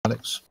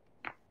Alex.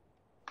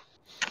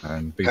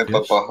 And BPS.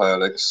 Pepper Baja,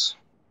 Alex.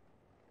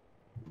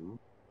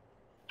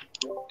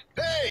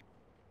 Hey!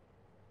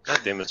 God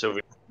damn it,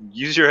 Sophie.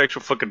 Use your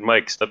actual fucking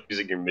mic. Stop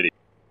using your MIDI.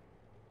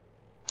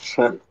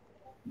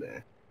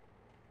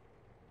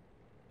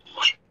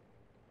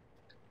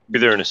 Be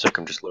there in a sec,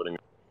 I'm just loading.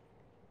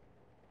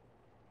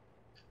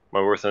 My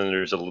War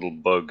Thunder is a little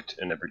bugged,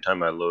 and every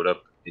time I load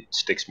up, it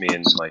sticks me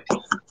in my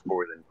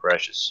T4 then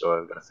crashes, so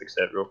I've got to fix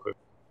that real quick.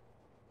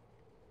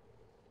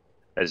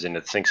 As in,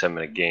 it thinks I'm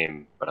in a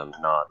game, but I'm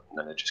not, and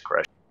then it just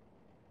crashes.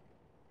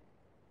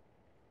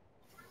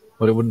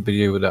 Well, it wouldn't be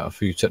you without a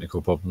few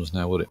technical problems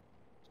now, would it?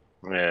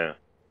 Yeah,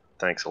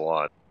 thanks a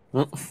lot.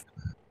 I'm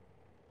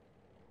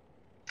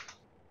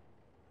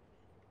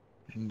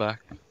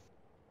back.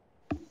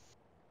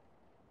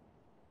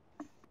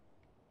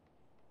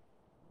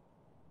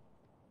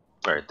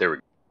 Alright, there we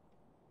go.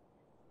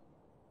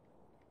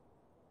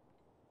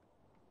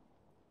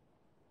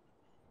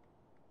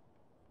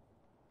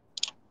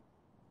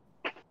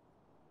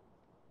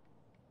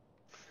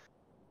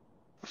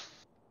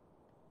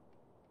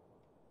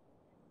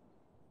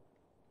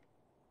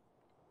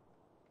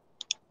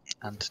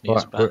 Anthony's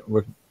Right, back.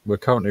 we're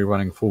currently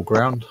running full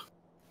ground.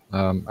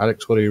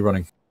 Alex, what are you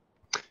running?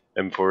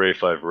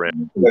 M4A5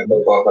 RAM. Pepper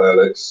Baja,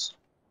 Alex.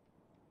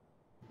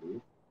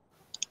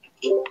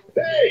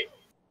 Hey!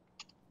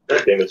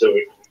 God damn it,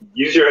 Sophie.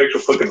 Use your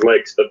actual fucking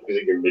mic. Stop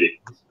using your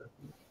MIDI.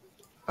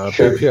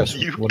 BPS,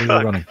 You what are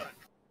cock. you running?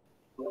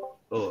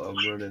 Oh, I'm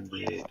running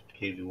the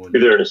KV1. Be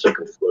there in a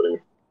second, floating.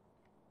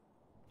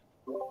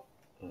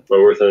 My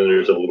War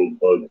Thunder is a little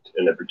bugged,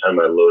 and every time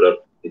I load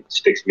up, it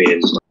sticks me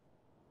in.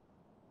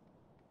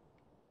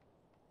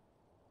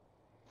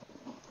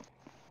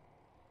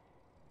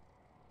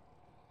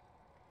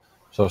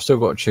 So I've still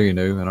got a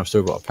Chinu and I've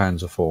still got a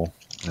Panzer IV,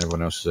 and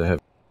everyone else is a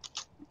heavy.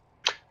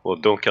 Well,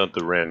 don't count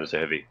the RAM as a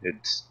heavy.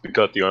 It's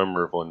got the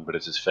armor of one, but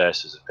it's as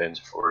fast as a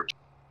Panzer IV.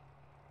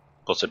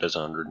 Plus, it has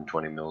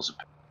 120 mils of.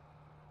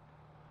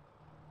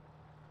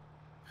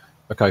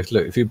 Okay,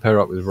 look, if you pair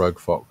up with Rogue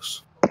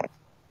Fox,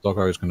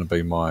 Doggo is going to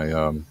be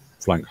my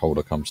flank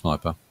holder come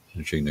sniper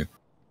in Chinu.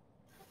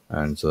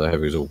 And the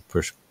heavies all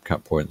push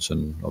cap points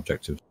and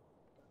objectives.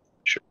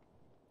 Sure.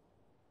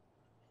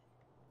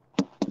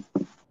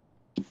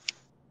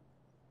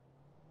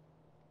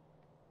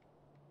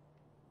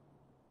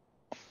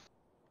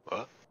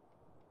 What?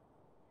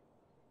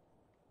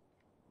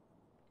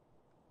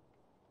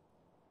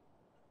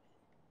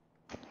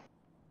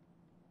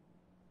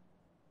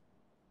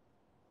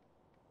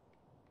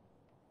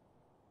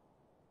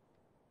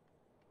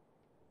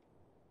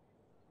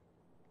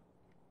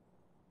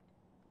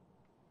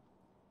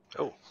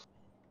 Oh.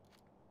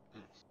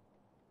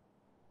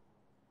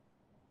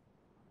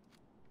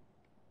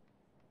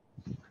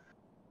 I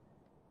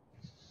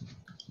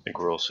think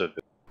we're all set.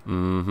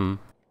 Mm-hmm.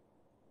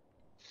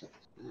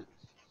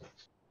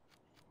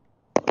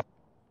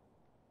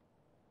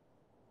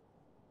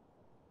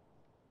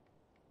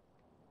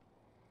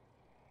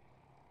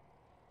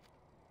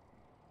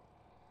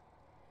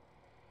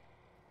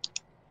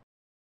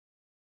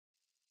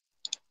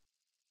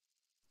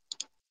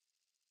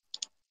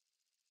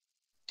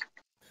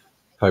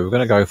 Okay, we're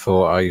going to go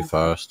for A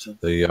first.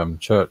 The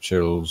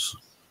Churchills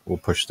will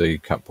push the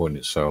cap point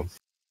itself.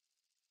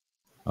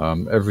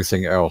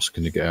 Everything else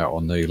can you get out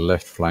on the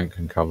left flank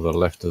and cover the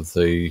left of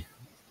the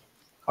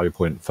A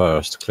point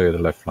first, clear the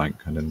left flank,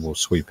 and then we'll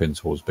sweep in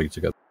towards B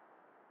together.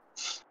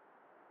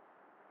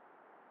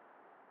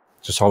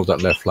 Just hold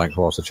that left flank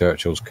whilst the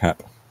Churchills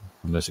cap,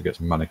 unless it gets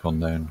manic on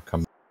there and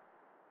come.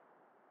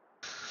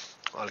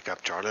 I'll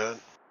cap Charlie then.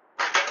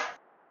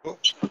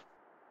 Oops.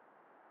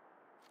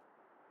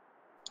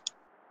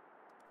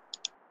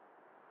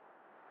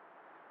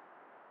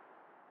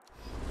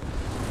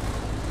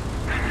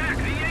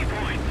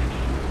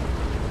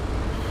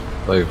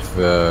 They've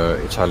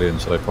Italian,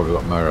 so they've probably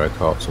got Mario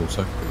Karts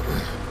also.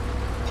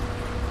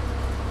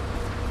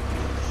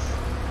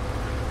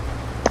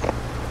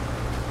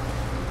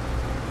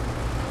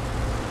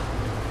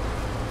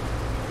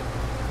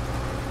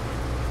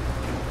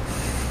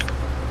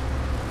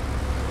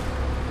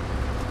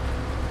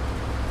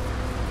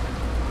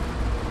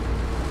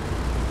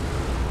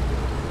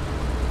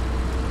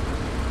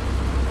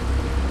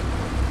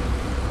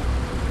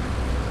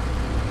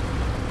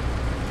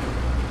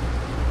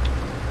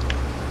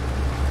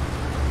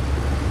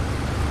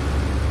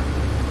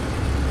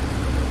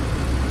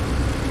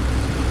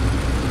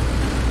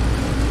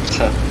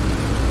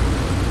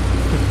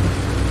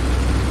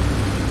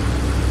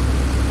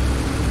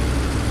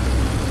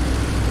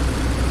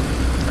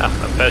 I'm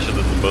passionate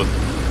with both.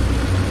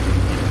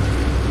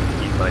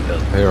 Eat my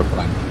dust.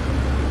 Aeroplane.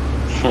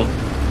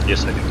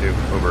 Yes, I do too.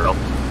 Overall.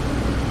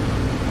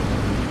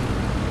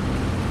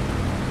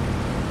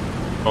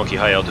 Monkey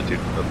high altitude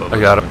above. I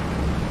got him.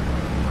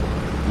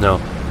 No,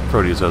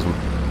 Proteus has him.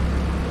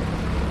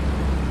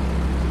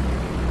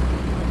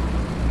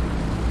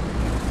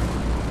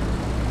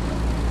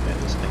 Man,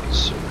 this thing is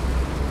so.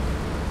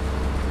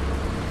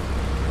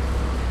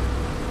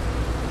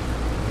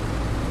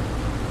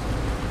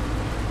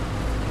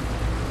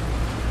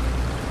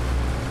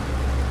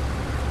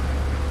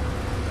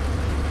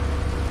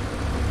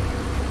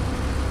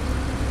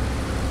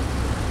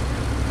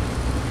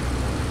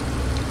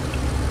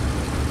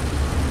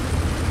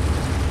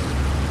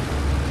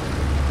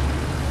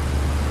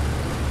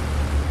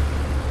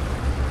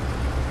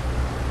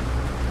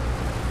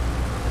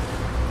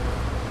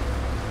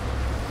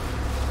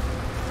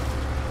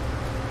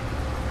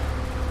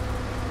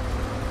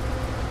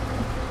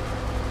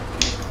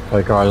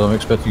 Hey guys, I'm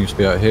expecting you to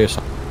be out here.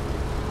 So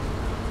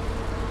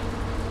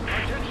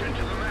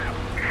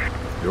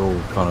you're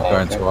all kind of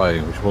going to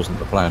A, which wasn't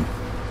the plan.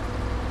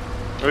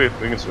 Oh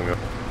yeah, we can swing up.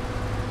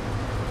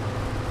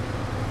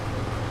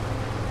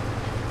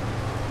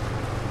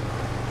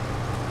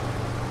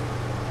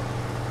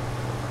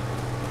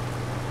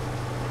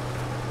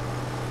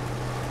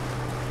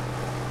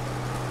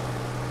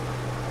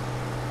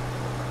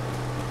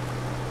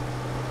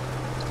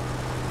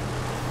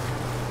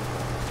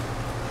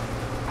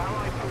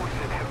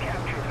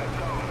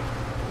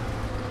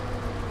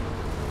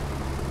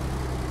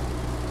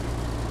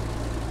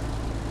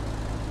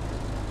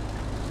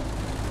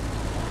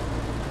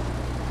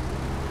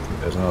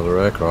 There's another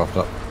aircraft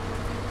up.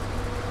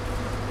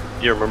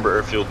 Yeah, remember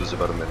airfield is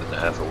about 1.5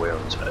 minutes away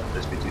on this map.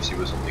 SB2C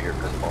was only here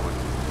because of moment.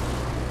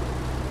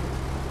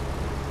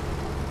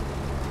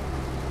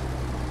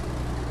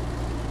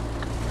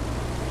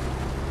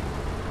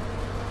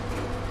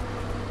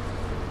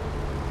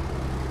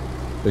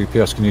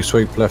 BPS, can you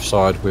sweep left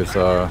side with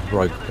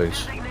Rogue,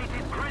 please?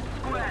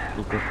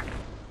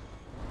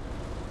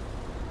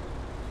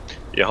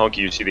 Yeah, Honky,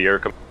 you see the air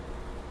come?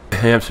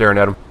 Hey, I'm staring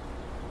at him.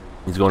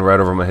 He's going right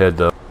over my head,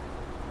 though.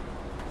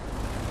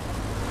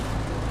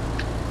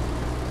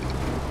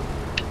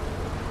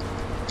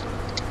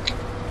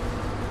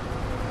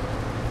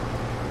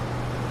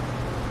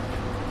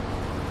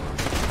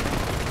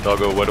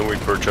 Doggo, why don't we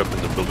perch up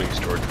in the building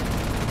storage?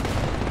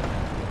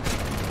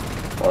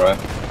 Alright.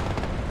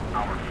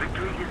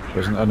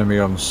 There's an enemy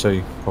on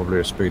C, probably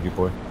a speedy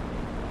boy.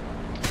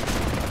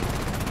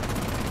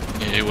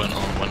 Yeah, he went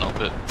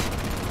up it.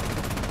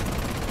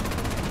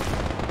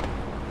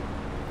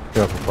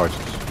 Careful,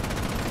 prices.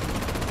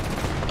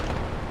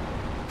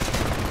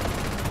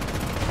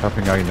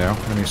 Tapping A now.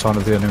 Any sign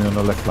of the enemy on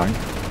the left flank?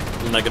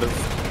 Negative.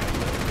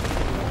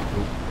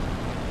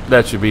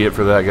 That should be it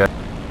for that guy.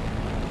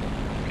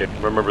 Okay,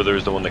 remember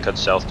there's the one that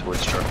cuts south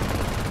towards Charlie.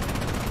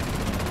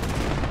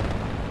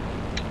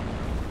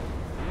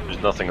 There's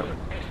nothing up.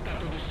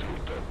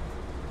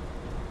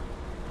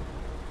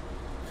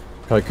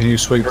 Okay, can you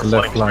sweep the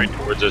left flank?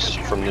 Straight towards us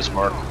from this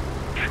mark.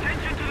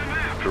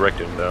 Direct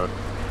inbound.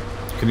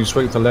 Can you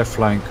sweep the left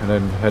flank and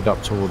then head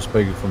up towards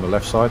B from the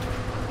left side?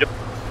 Yep.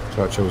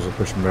 Churchill's a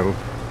pushing middle.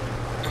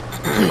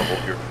 Just gonna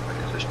hold your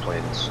because there's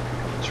planes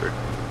coming through.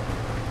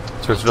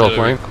 So it's still a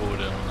plane?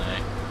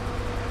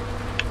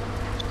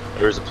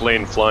 There's a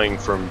plane flying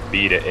from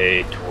B to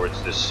A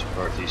towards this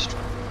northeast.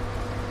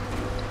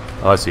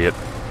 Oh, I see it.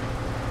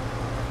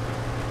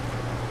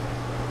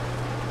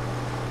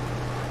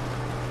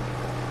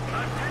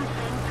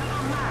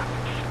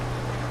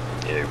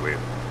 Yeah, wait.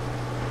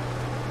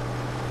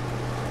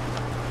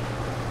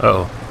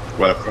 Uh-oh.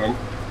 Where from?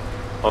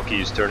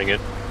 Honky is turning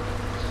it.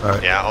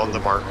 Alright. Yeah, on the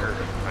marker.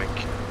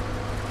 Like,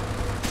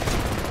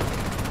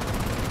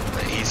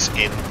 he's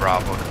in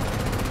Bravo.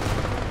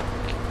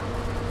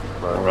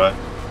 Alright.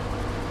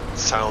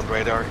 Sound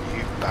radar,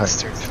 you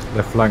bastard.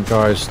 Left flank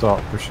guys,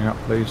 start pushing up,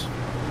 please.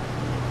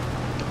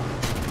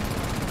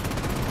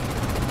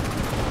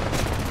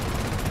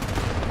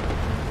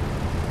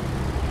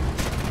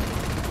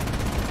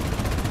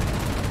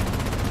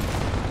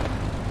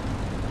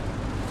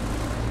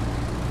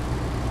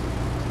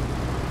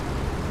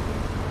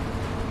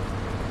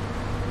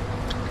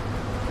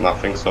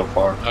 Nothing so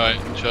far.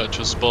 Alright,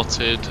 Churchill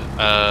spotted.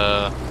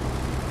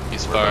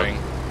 He's firing.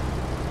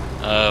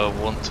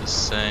 Want to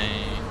say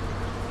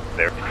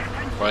There.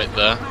 right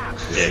there.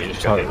 Yeah, you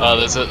just got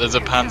hit. There's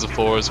a Panzer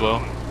IV as well.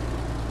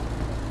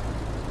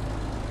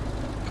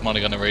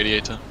 Commander gun and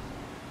radiator.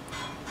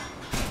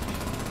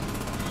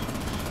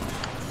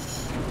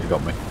 You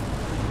got me.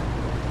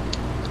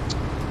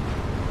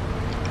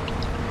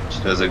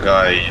 There's a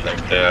guy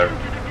like there.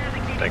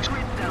 Thanks.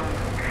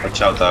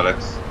 Watch out,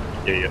 Alex.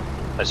 Yeah.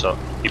 I saw.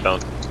 He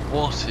bounced.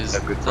 What is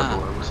Have good that?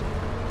 front alarms.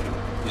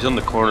 He's on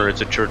the corner.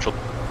 It's a Churchill.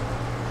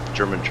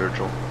 German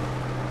Churchill.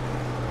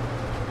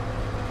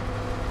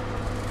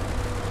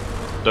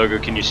 Doggo,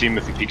 can you see him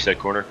if he peeks that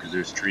corner? Because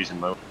there's trees in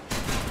my way.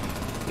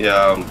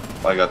 Yeah,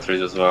 I got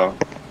trees as well.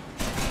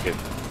 Okay.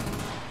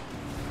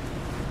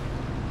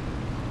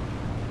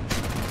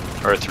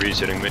 R3's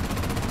hitting me.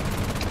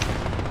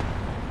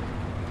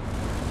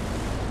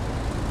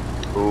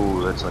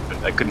 Ooh, that's not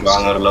good. I couldn't see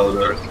Gunner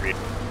loader. R3.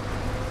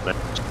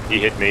 He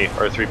hit me.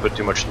 R3 put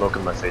too much smoke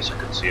in my face. I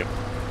couldn't see him.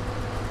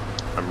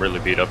 I'm really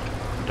beat up.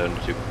 I'm down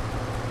to 2.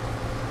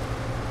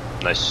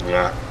 Nice.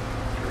 Yeah.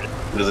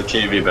 There's a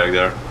KV back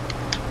there.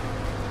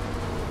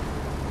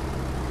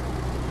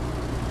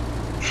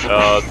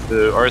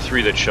 The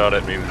R3 that shot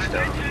at me was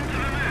down.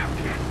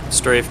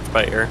 Strafed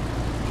by air.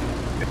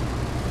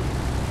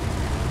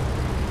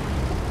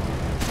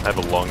 I have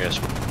a long ass.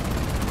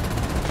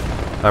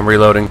 I'm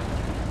reloading.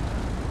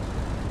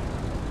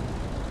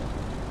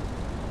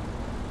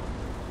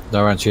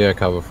 No anti-air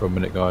cover for a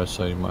minute, guys,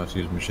 so you might have to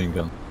use a machine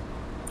gun.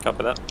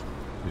 Copy that.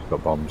 He's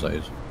got bombs, that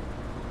is.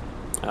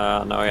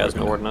 No, he has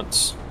no Okay.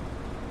 ordnance.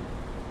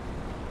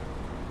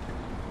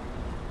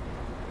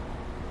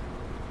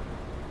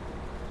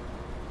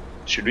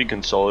 Should we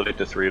consolidate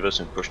the 3 of us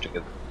and push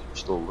together? There's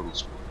still a little.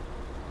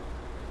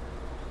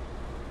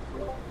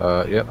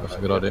 Yeah, that's a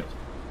good idea.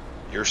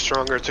 You're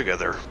stronger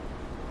together.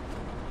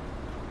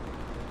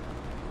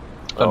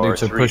 Don't need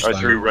to push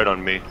R3 though. right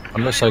on me.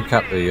 Unless they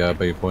cap the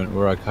B point,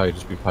 we're okay.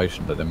 Just be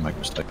patient, let them make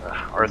mistakes.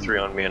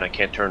 R3 on me, and I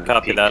can't turn to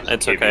Copy peek that. 'cause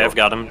It's the okay. KV I've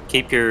got him.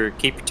 Keep your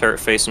turret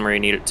facing where you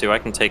need it to. I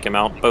can take him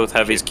out. Both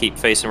heavies keep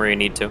facing where you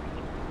need to.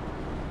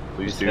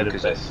 Please He's do, headed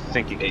because I back.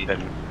 think he can hit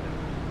me.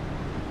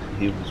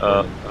 He was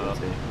Uh,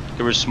 running.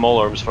 There was small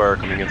arms fire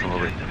coming in from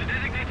over here.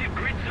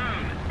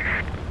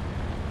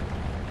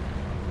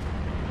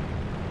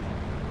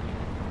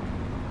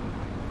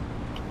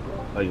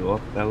 Are you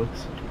up,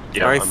 Alex?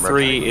 Yeah, I'm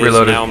R3 is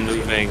Reloaded. now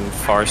moving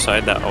far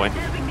side that way.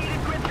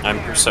 I'm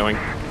pursuing.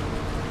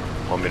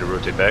 Want me to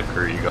rotate back,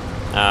 or you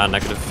go?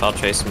 Negative. I'll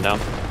chase him down.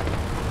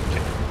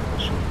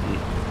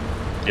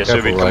 Yeah, so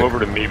Careful, come Ray. over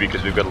to me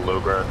because we've got a low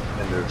ground,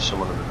 and there's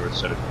someone on the north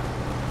side of me.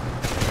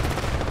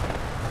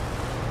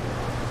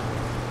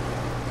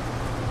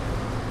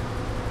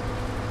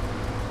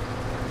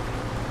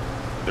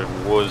 There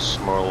was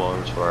small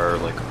arms fire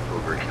like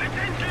over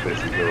here, but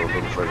if you go a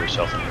little further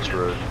south on this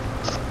road,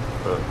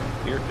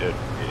 you're dead.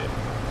 Yeah.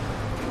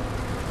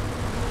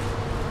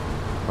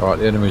 Alright,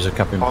 the enemies are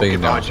capping B Honky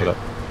now, behind so you. that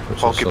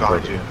puts us Honky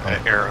behind you,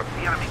 on. Arab.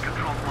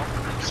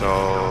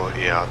 So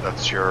yeah,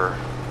 that's your.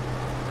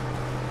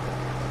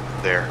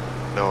 There.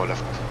 No,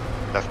 left.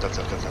 Left.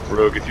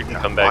 Rogue, if you can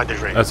come back. Behind the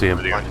train. I see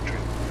him. Behind the train.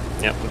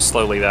 Yep, I'm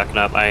slowly backing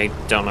up. I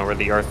don't know where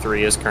the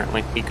R3 is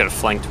currently. He could have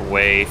flanked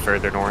way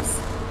further north.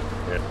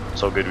 Yeah,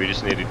 it's all good. We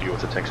just need to deal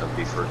with the tanks on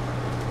B first.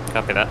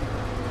 Copy that.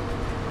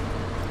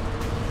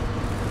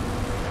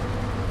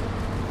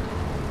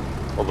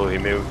 Although he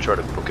may try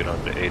to book it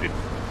onto 80.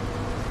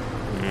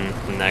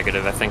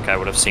 Negative. I think I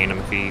would have seen him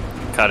if he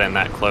cut in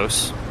that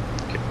close.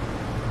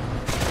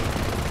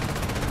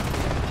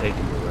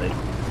 Taking the right.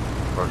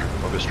 Roger,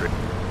 I'll go straight.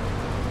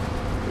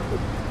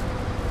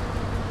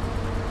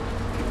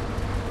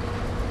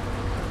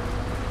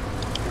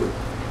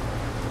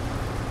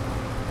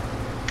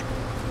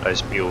 I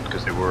spilled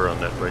because they were on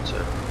that right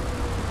side.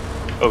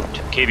 Oh,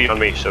 KV on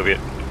me, Soviet.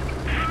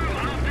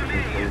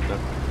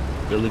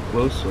 Really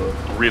close, or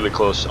Really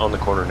close, on the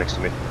corner next to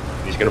me.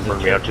 He's gonna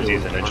burn me out because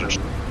he's an engine.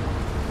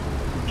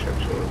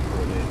 Churchill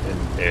on me,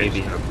 and Yeah, maybe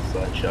he's- have a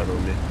slide shot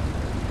on me.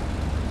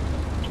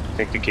 I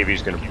think the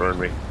KV's gonna burn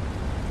me.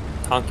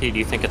 Honky, do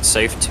you think it's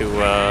safe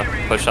to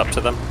push up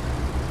to them?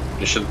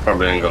 You should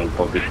probably angle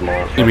a bit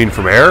more. You mean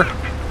from air?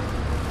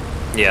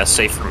 Yeah,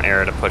 safe from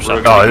air to push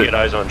Rogue, up. Oh, you get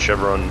eyes on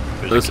Chevron.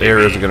 There's a This KV. air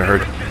isn't gonna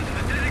hurt.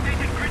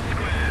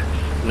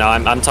 No,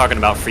 I'm talking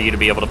about for you to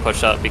be able to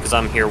push up because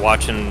I'm here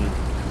watching,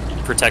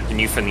 protecting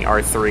you from the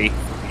R3.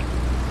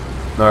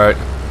 Alright.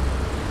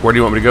 Where do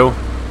you want me to go?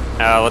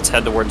 Let's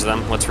head towards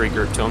them. Let's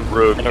regroup to them.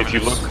 Rogue, if you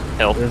look,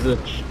 Hill.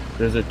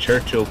 There's a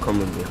Churchill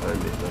coming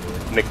behind me, by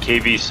the way. the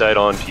KV side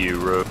on to you,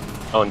 Rogue.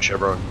 On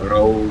Chevron.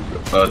 Rogue.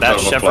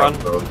 That's 12 Chevron?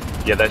 o'clock road.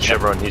 Yeah, that's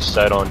Chevron. He's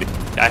side on to you.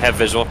 I have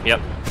visual. Yep.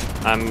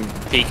 I'm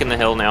peeking the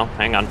hill now.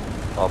 Hang on.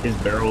 His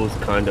barrel is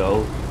kinda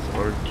out. It's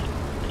orange.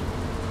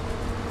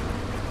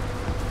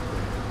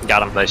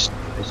 Got him. Nice.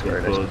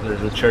 Okay, so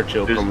there's a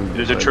Churchill coming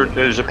There's a behind me.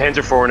 there's a Panzer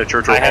IV and a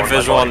Churchill. I have my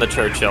visual on the body.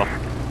 Churchill.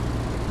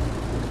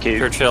 Okay,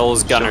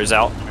 Churchill's gunner's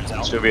out.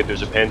 Soviet,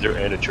 there's a Panzer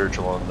and a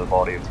Churchill on the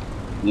body.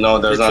 No,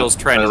 there's Churchill's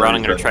not. trying to Panzer run.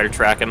 I'm gonna is try to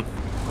track him.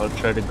 I'll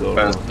try to go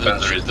Pan- around.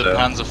 Panzer is The there.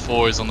 Panzer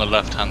IV is on the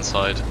left-hand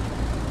side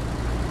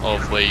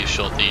of where you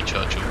shot the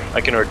Churchill.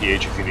 I can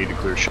RDH if you need a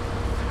clear shot.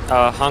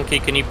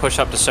 Honky, can you push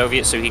up to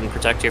Soviet so he can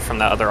protect you from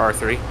that other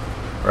R3?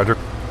 Roger.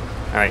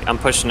 Alright, I'm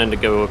pushing in to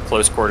go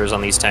close quarters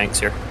on these tanks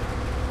here.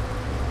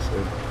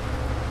 So,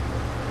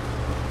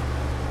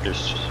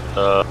 There's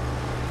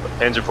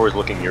Panzer IV is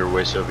looking your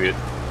way, Soviet.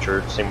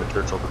 Same with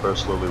Churchill, but both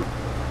slowly.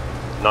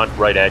 Not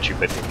right at you,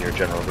 but in your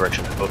general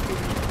direction. Both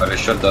moving. Are you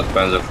sure that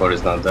Panzer IV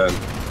is not dead?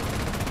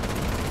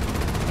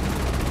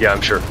 Yeah,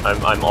 I'm sure.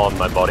 I'm on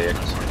my body. I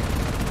can see.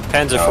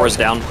 Panzer Oh, IV's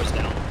okay. down.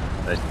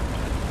 Nice.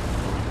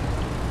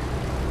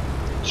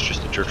 It's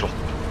just a Churchill.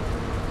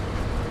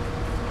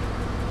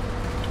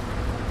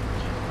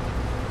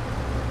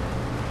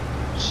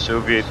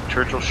 Soviet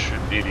Churchill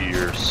should be to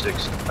your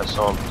 6. I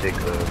saw him take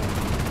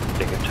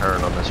a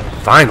turn on this one.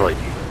 Finally.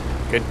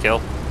 Good kill.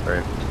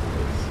 Right.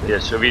 Yeah,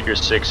 Soviet your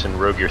 6 and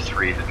Rogue your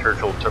 3. The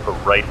Churchill took a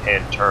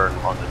right-hand turn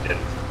on the dead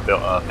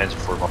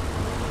Panzer IV bomb.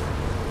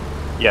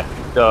 Yeah,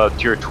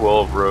 tier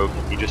 12 Rogue.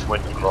 He just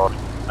went across.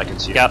 I can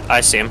see. Yeah,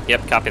 I see him.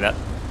 Yep, copy that.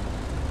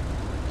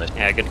 Nice.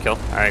 Yeah, good kill.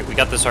 Alright, we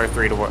got this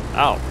R3 to work.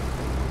 Oh.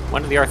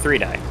 When did the R3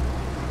 die?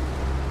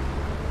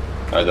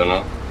 I don't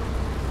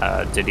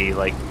know. Did he,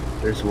 like...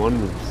 there's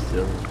one that's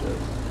still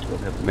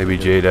what happened Maybe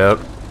to Jade out.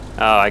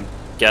 Oh, I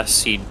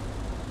guess he...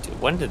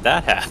 When did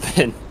that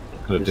happen?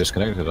 Could have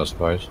disconnected, I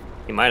suppose.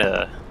 He might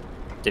have...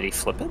 Did he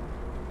flip it?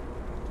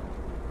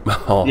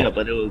 Oh. Yeah,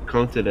 but it was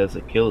counted as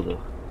a kill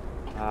though.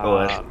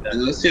 Actually, I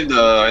don't see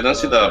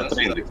the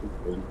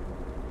train.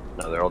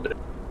 No, they're all dead.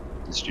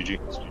 It's GG.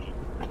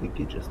 I think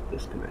he just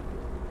disconnected.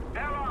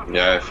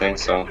 Yeah, I think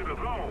so.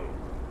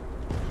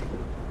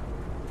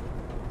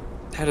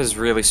 That is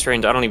really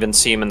strange. I don't even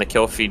see him in the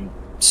kill feed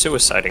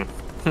suiciding.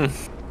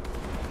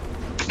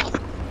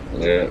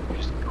 Yeah.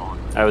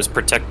 I was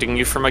protecting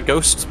you from a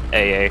ghost,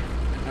 AA.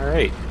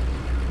 Alright.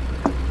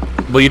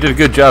 Well, you did a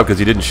good job because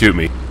you didn't shoot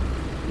me.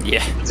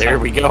 Yeah, there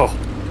we go.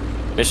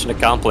 Mission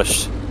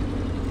accomplished.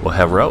 Well,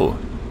 hello.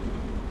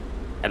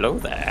 Hello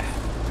there.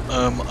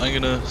 I'm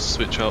gonna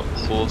switch out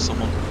for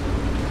someone.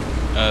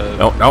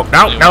 No, no,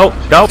 no, no,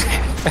 no.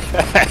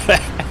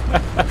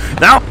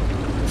 No!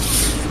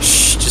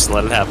 Shh, just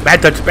let it happen.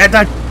 Bad touch, bad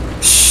touch.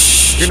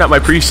 Shh. You're not my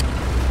priest.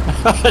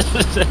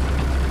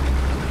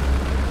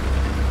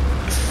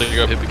 There you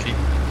go, Hibiki.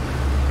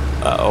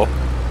 Uh-oh.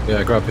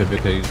 Yeah, grab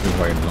Hibiki, he's been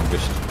waiting the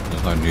longest.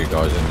 There's no new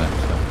guys in there,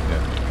 so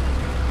yeah.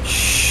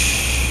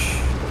 Shh.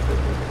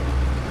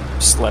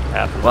 Just let it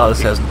happen. Wow,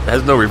 this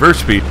has no reverse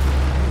speed.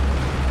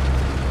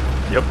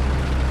 Yep.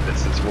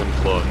 This is one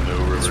flaw, no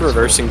reverse. It's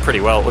reversing pretty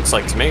well, it looks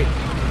like to me.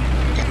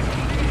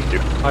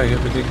 Hi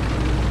Hibiki.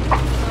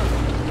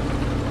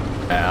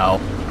 Ow.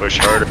 Push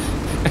harder.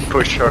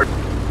 Push hard.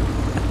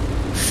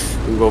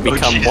 We will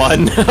become jeez.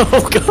 one.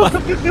 Oh god.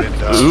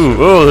 Ooh,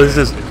 oh, this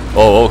is.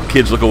 Oh,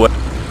 kids, look away.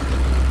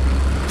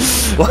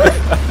 What?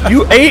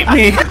 You ate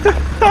me!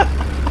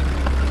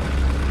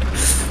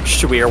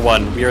 Shh, we are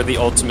one. We are the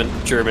ultimate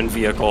German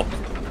vehicle.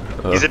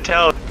 He's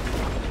Italian.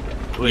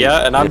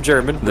 Yeah, and I'm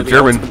German. the We're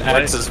German- ultimate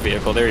Axis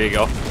vehicle. There you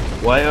go.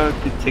 Why aren't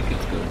the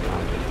tickets going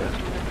down like that?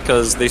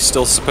 Because they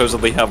still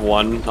supposedly have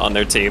one on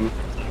their team.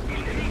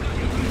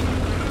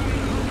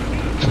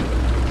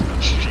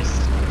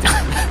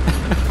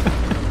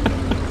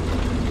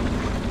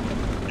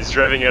 He's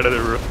driving out of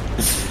the room.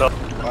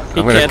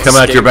 I'm gonna come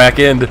out your back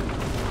end.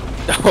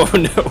 Oh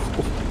no.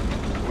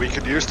 We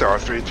could use the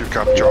R3 to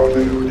come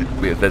Charlie.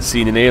 We have that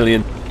scene in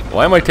Alien.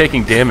 Why am I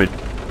taking damage?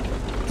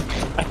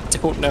 I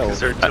don't know.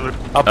 His artillery.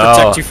 I'll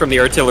protect you from the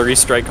artillery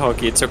strike,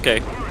 Honky. It's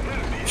okay.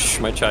 Shh,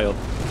 my child.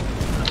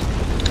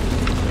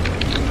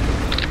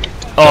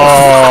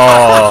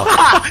 Oh!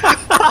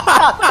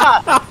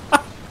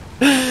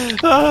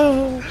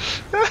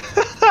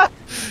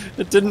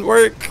 It didn't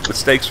work.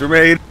 Mistakes were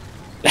made.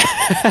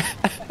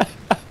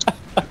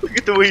 Look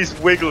at the way he's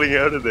wiggling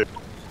out of there.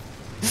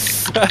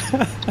 Well,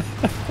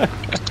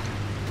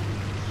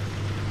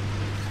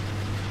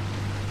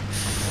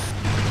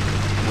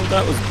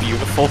 that was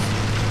beautiful.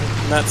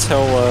 And that's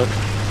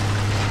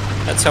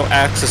how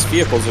Axis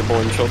vehicles are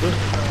born, children.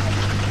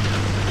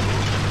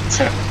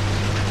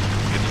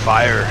 Good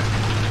fire.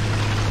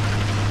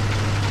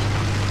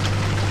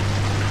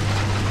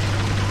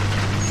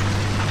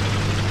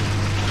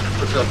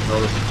 What's up,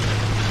 fellas?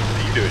 What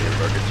are you doing here,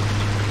 Bucket?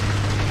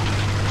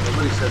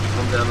 Somebody said to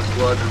come down to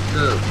Squadron 2.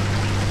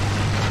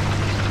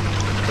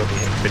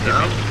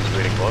 He's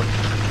waiting long.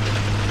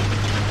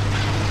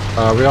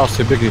 We asked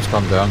Hibiki to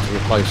come down to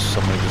replace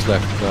someone who just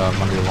left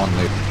Money One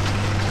League.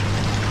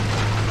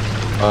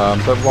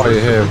 But while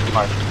you're here,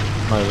 might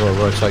as well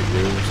rotate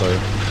you, so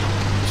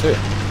that's it.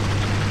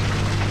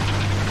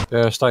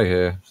 Yeah, stay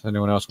here. Is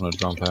anyone else want to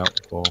jump out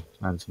for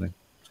Anthony?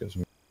 Let's get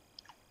some.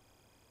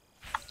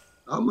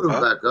 I'll move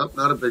back up,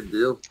 not a big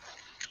deal.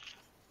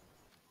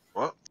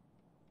 What?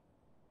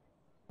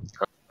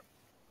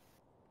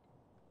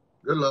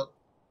 Good luck.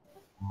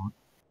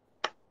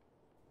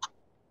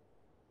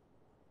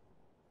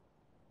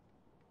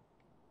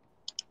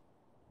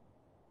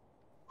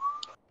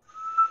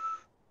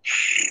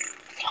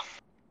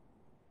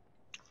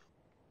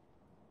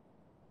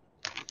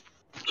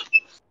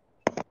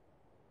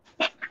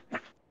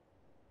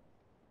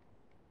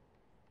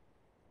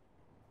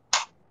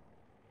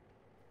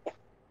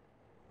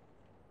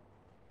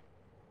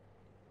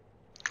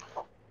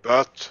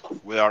 But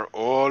we are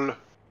all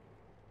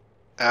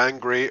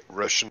angry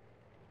Russian.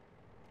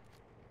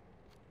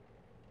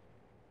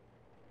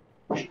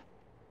 It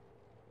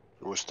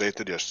was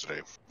stated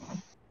yesterday.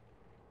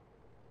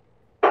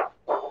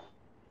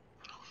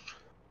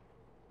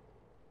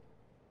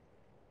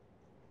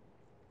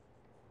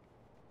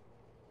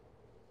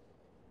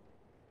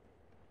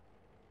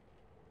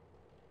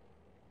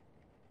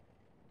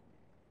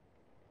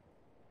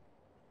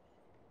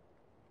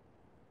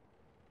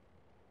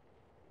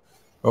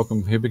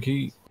 Welcome,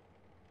 Hibiki.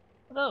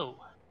 Hello.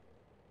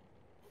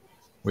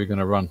 We're going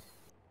to run.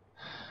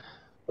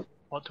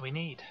 What do we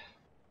need?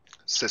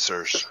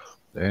 Scissors.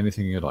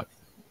 Anything you like.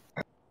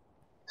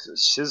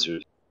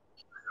 Scissors.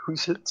 Who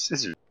said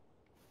scissors?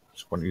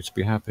 Just want you to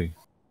be happy.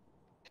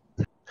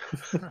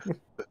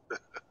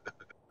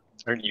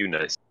 Aren't you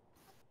nice?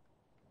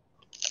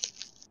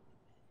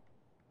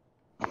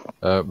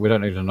 We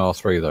don't need an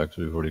R3 though, because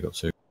we've already got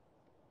two.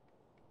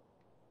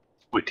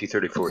 Wait,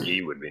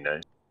 T-34E would be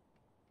nice.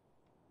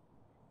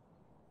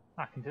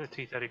 I can do a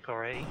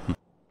T-34A.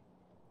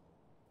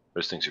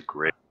 Those things are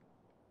great. I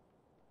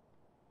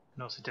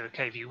can also do a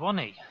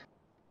KV-1E.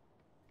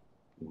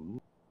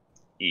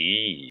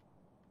 E.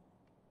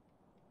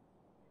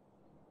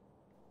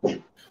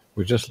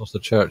 We just lost the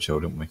Churchill,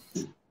 didn't we?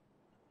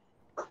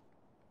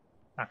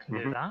 I can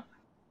do that.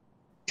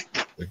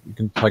 You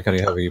can take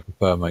any heavy you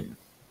prefer, mate.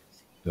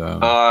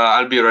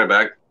 I'll be right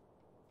back.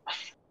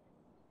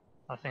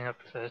 I think I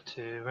prefer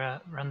to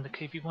run the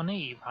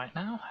KV-1E right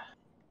now.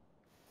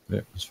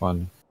 Yeah, it's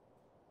fine.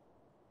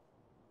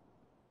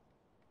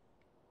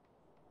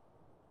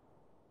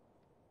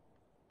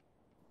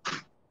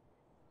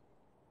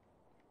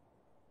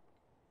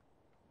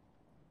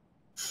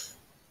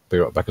 be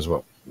right back as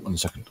well. 1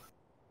 second.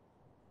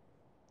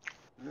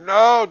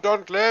 No,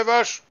 don't leave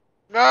us!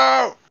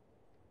 No!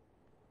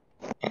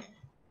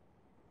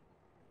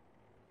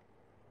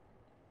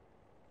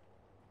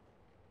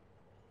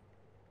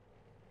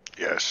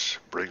 Yes,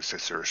 bring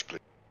scissors, please.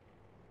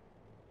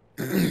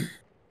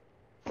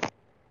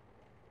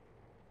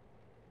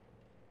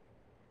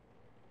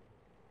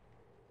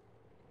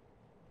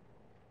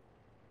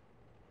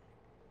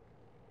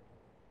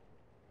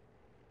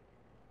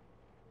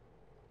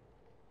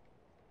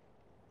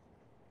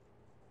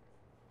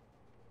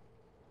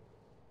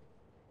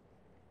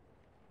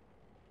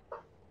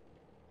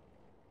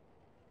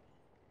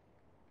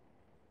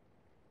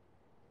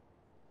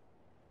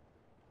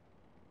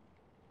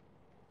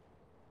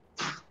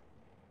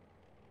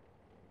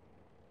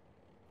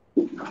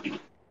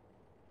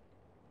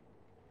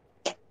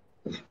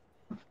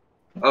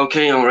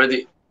 Okay, I'm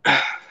ready.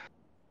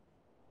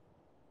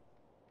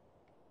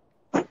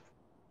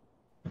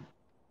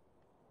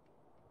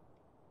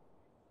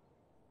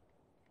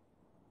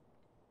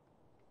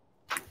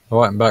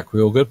 Alright, I'm back.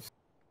 We all good?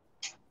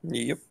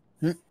 Yep.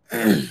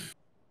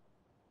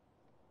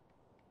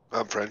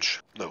 I'm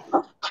French. No.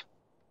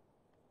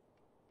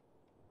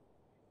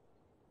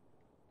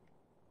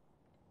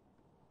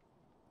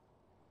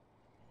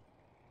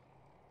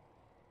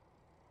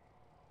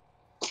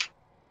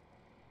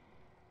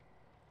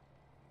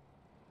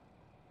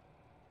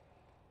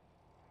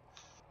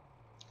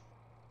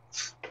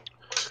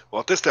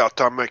 What is the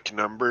atomic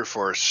number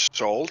for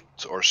salt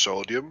or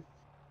sodium?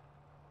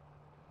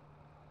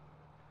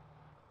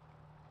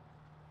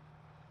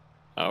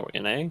 Oh,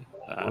 NA?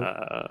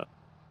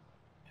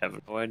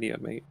 Have no idea,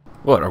 mate.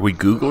 What, are we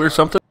Google or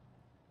something?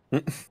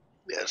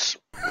 Yes.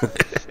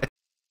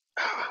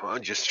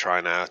 I'm just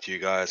trying out, you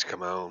guys.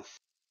 Come on.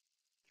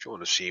 Just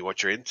want to see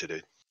what you're into,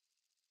 dude.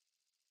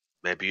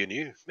 Maybe you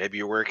knew. Maybe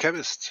you were a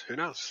chemist. Who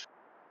knows?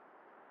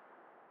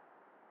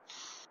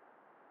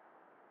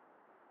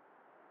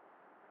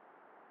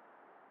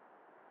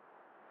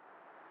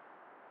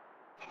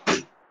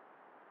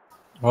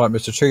 Alright,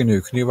 Mr.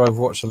 Chinu, can you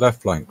overwatch the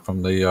left flank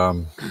from the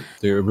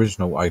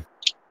original A?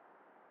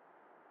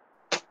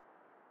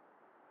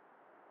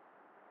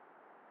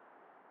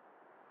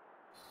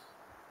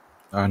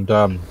 And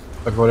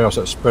everybody else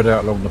that's spread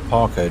out along the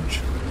park edge.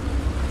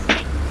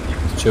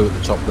 Two at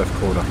the top left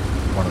corner.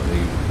 One at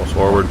the bottom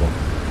Forward. right one.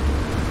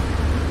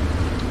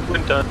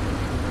 When done.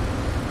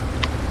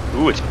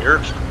 Ooh, it's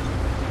here.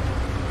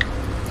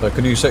 So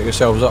can you set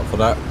yourselves up for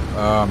that?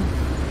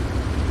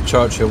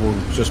 Churchill will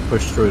just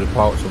push through the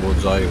park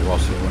towards A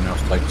whilst everyone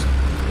else takes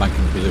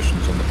flanking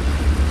positions on the...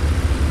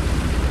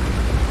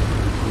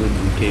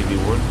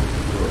 KV1?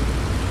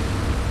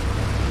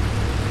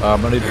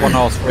 I need one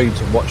R3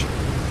 to watch.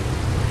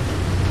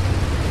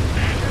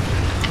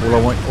 All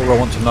I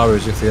want to know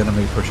is if the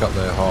enemy push up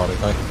there hard,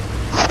 okay?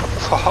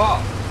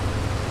 Haha!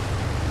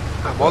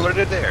 I'm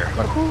already there.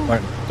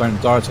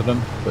 Don't die to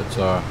them, but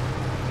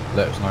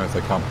let us know if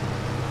they come.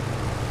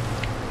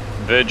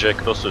 Veg, I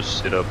could also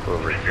sit up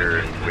over here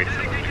and wait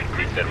for them to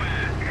creep that way.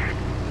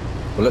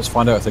 Well, let's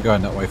find out if they're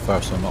going that way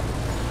first or not.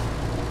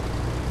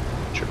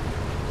 Sure.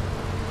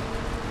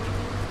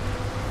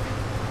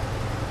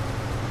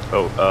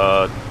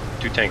 Oh,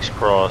 2 tanks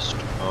crossed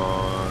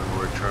on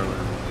return.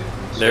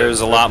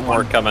 There's a lot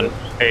more coming.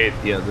 Hey,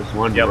 Yeah, there's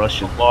one yep,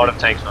 Russian. a lot of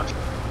tanks on.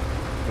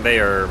 They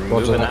are Roger,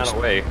 moving let's- that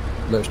away.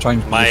 Let's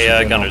change My, positions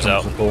and gunner's I'll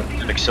out. come support.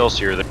 An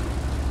Excelsior there.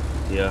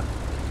 Yeah.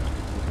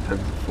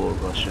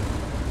 10-4 Russian.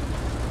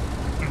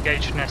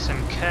 Engaged an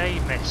SMK,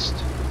 missed.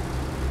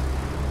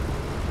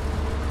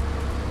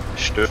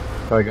 Stood.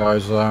 Okay,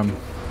 guys, try and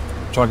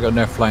get on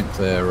their flank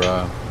there.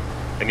 I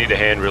need a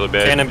hand really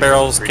bad. Cannon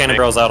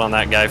barrels out on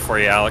that guy for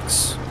you,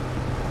 Alex.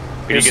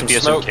 Can you Here's get the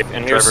some smoke, SMK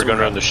and here's driver some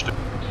gunner on the stood?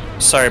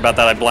 Sorry about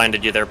that, I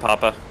blinded you there,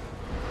 Papa.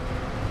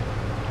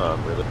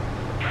 Really?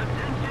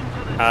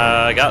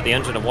 I got the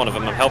engine of one of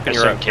them. I'm helping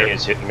you out SMK here.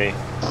 is hitting me.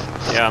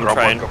 Yeah, I'm Rob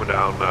one trying. coming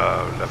down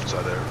left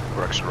side there.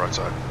 Correction, right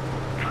side.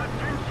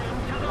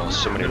 Oh,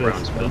 so many There's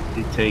rounds, man.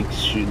 50 tanks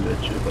shooting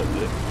at you, by the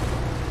way.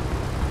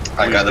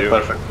 I got the do.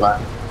 perfect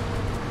plan.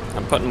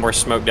 I'm putting more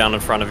smoke down in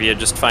front of you.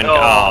 Just find. Oh,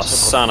 Oh, so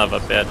son of a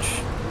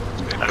bitch.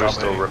 I'm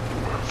still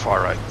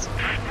Far right.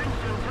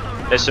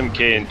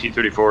 SMK and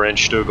T-34 and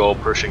Stug all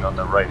pushing on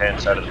the right-hand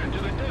side of the...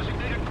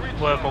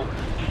 Verbal.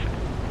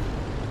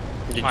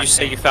 Did you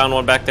say you found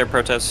one back there,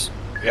 Protest?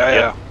 Yeah,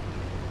 yeah.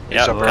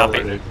 Yeah, up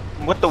copy.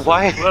 What the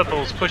why?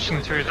 Verbal's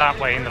pushing through that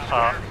way in the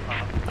park.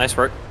 Nice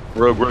work.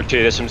 Rogue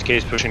rotate, SMK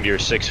is pushing to your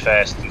 6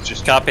 fast. It's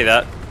just... Copy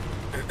that.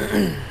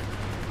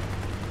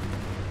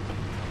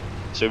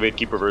 Soviet,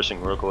 keep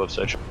reversing. Rogue left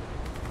section.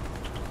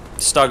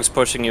 Stug's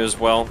pushing you as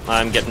well.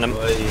 I'm getting him.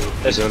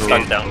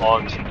 Stug down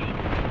long.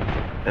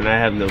 And I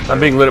have no barrel. I'm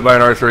being lit by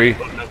an R3.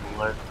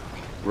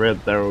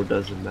 Red barrel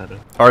doesn't matter.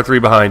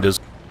 R3 behind us.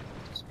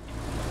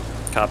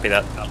 Copy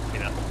that. Copy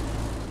that.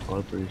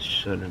 Aubrey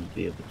shouldn't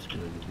be able to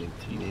do anything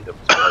to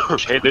you.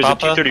 Hey, there's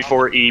Papa? a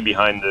T-34E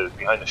behind the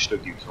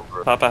Stug use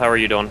over. Papa, how are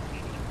you doing?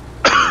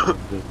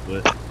 Good,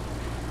 but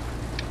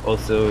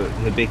Also,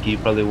 Hibiki, you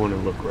probably want to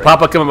look right.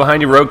 Papa coming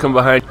behind you, Rogue coming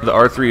behind you. The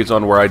R3 is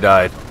on where I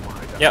died.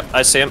 Yep,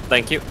 I see him.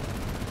 Thank you.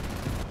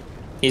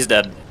 He's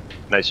dead.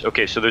 Nice.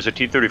 Okay, so there's a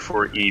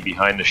T-34E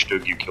behind the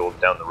Stug you killed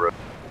down the road.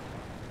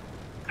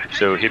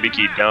 So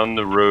Hibiki down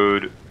the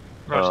road.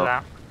 Roger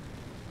that.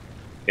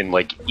 In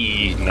like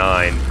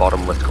E9,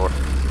 bottom left corner.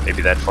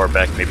 Maybe that far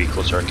back, maybe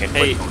closer. I can't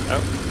Hey. quite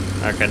tell.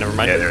 Oh. Okay, never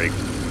mind. Yeah, there you go.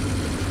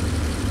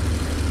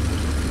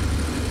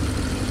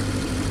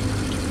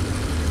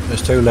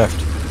 There's 2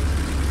 left.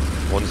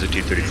 One's a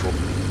T-34.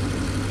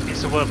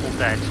 Is the Whirlpool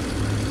dead?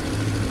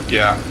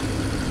 Yeah.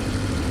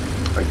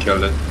 I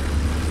killed it.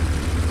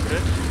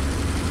 Good.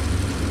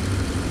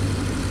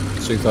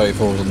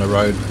 Su-34's on the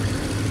road.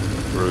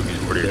 Rogue is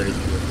pretty.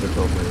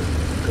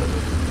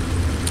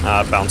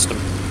 Bounced him.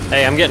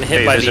 Hey, I'm getting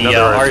hit Hey, by there's the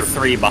another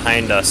R3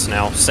 behind us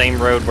now. Same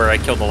road where I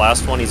killed the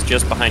last one. He's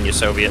just behind you,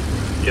 Soviet.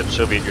 Yep,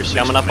 Soviet, you're 6.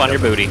 Coming up on your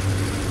booty.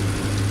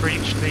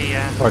 Breach the.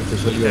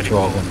 Practice at your T-34.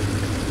 trial.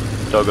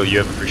 Doggo, you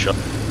have a free shot.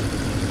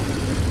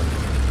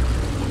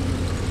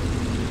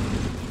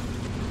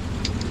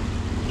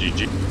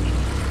 GG.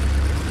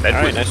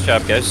 Alright, nice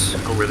job, guys.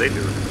 What were they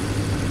doing?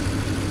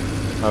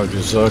 Oh,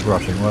 just Zerg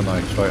rushing, weren't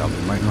they? Straight up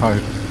the main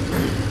road.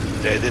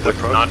 They did With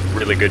approach. not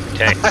really good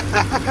tank.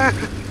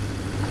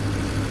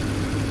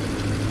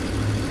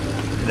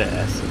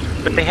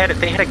 But they had a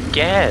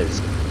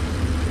gas.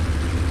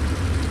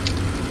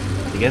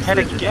 I guess Had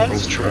a they just gas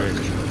overturned.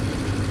 truck.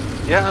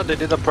 Yeah, they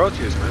did approach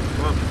you, man.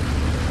 Come on.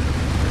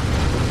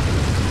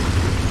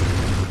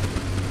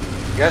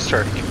 Gas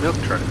truck, milk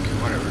truck,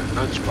 whatever.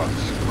 Lunchbox.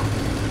 Come on.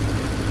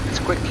 It's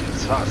quick.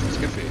 It's fast. It's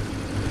good for you.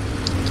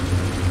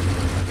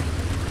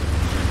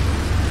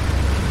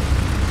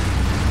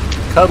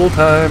 Cuddle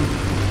time.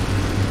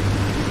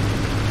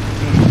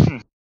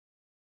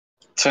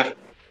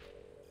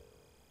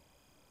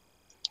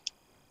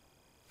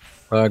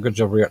 Good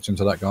job reacting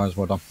to that, guys.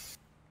 Well done.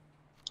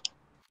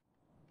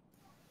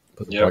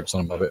 Put the brakes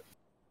on them a bit.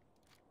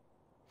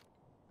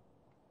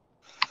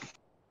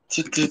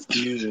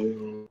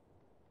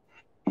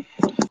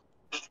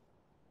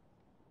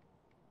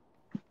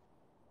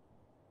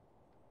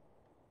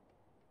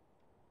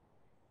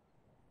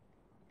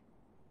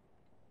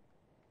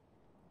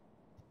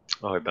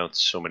 Oh, I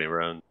bounced so many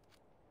rounds.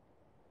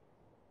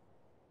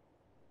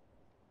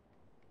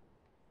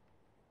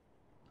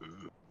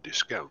 Ooh,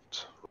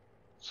 discount.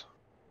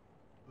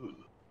 Ooh.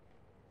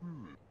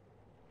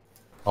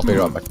 I'll be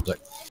right back in a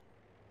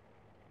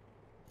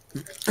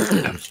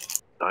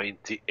sec.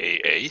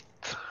 98.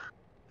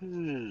 How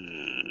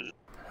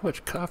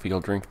much coffee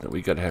you'll drink that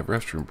we gotta have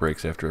restroom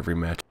breaks after every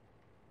match?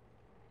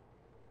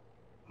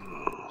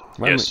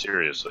 Yeah,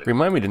 seriously.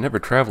 Remind me to never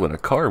travel in a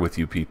car with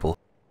you people.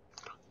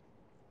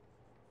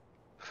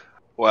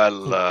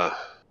 Well,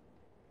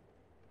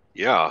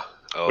 yeah.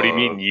 What do you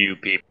mean, you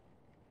people?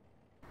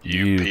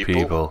 You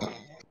people.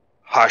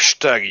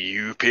 Hashtag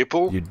you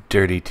people. You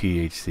dirty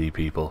THC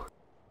people.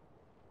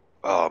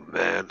 Oh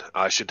man,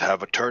 I should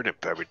have a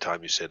turnip every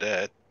time you say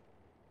that.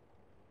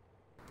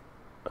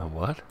 A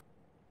what?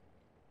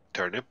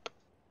 Turnip?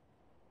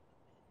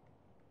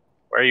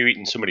 Why are you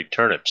eating so many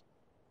turnips?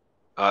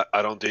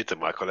 I don't eat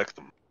them, I collect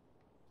them.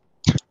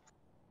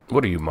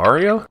 What are you,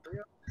 Mario?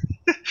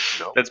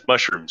 No. That's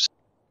mushrooms.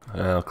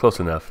 Close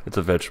enough. It's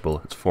a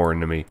vegetable. It's foreign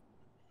to me.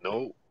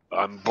 No,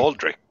 I'm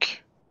Baldric.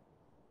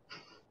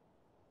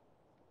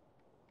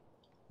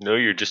 No,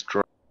 you're just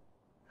drunk.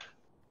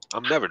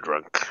 I'm never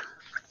drunk.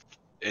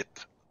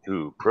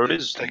 Who?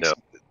 Proteus?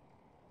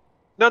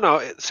 No.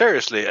 No,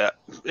 seriously,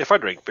 if I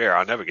drink beer,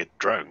 I never get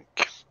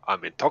drunk.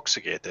 I'm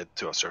intoxicated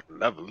to a certain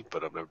level,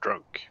 but I'm never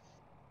drunk.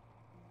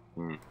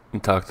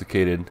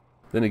 Intoxicated.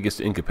 Then it gets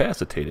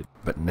incapacitated,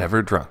 but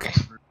never drunk.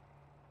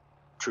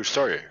 True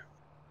story.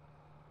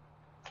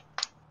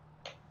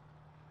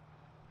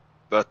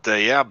 But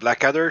yeah,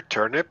 Blackadder,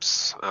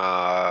 turnips,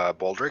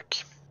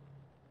 Baldric.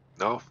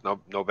 No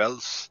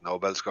bells. No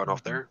bells going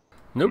off there.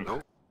 Nope.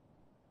 No.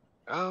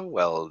 Oh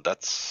well,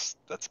 that's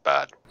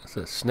bad. It's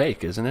a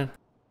snake, isn't it?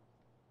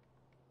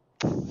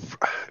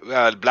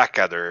 Well,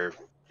 Blackadder.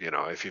 You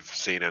know, if you've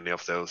seen any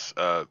of those,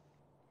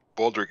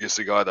 Baldric is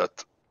the guy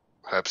that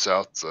helps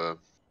out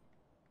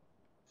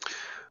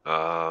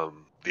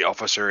the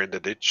officer in the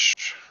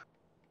ditch,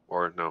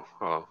 or no,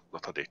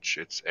 not a ditch.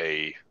 It's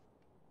a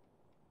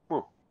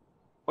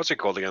what's it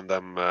called again?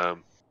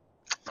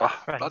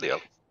 Bloody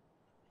hell.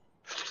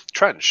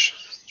 Trench.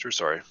 True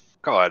story.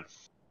 Go ahead.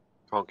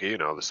 Honky, you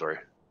know the story.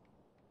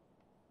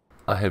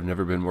 I have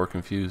never been more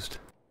confused.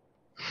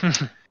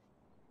 Damn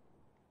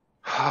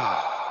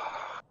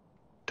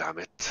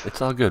it.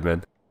 It's all good,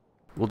 man.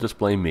 We'll just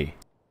blame me.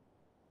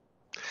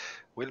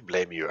 We'll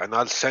blame you, and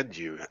I'll send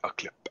you a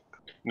clip.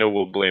 No,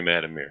 we'll blame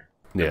Adamir.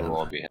 Yeah. We'll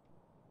all be happy.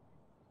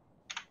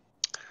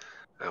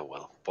 Oh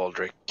well,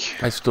 Baldric.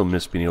 I still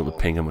miss being able to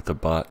ping him with the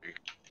bot.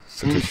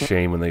 Such a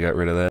shame when they got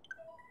rid of that.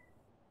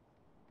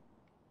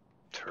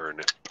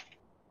 Turnip.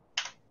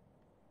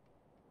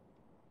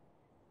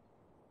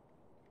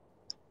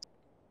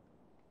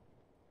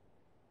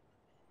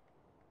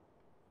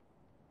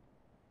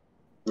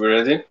 We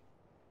ready?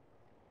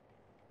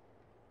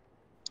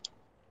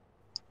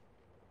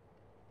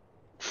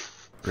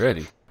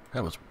 Ready?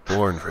 I was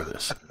born for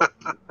this.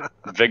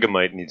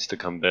 Vegemite needs to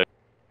come back.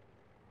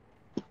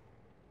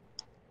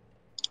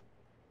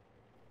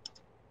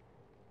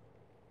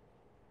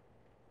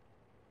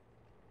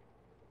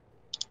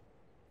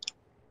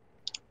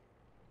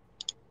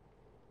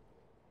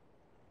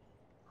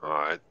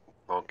 Alright,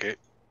 Monkey.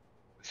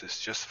 This is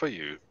just for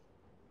you.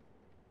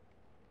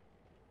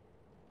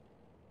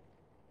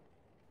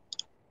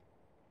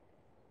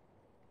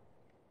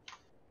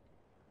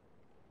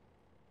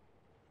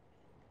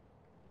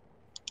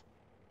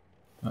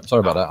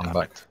 Sorry about that, I'm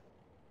back.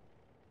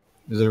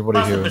 Is everybody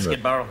Pass the here?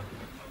 biscuit barrel.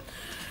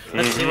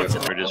 Let's see what's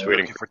in We're it. just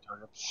waiting. For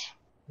turnips.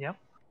 Yep.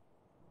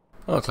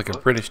 Oh, it's like a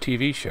British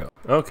TV show.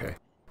 Okay.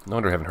 No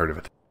wonder I haven't heard of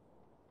it.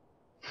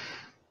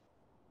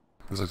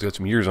 Looks like it's got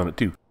some years on it,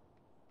 too.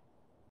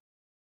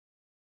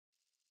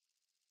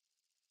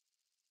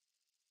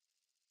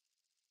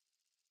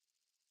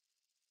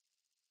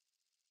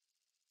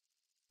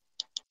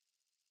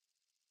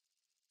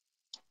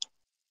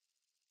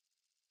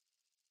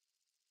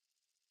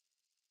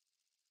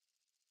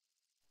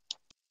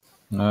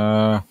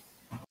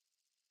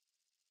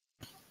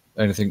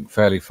 Anything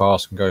fairly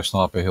fast can go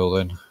Sniper Hill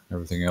then.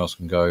 Everything else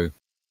can go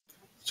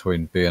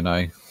between B and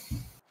A.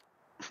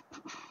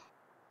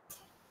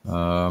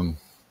 Don't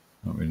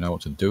really know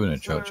what to do in a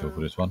Churchill for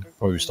this one.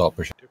 Probably start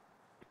pushing.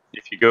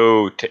 If you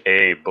go to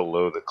A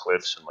below the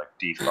cliffs in like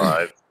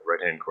D5,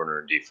 right hand corner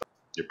in D5,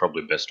 you're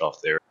probably best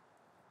off there.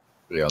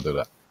 Yeah, I'll do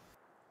that.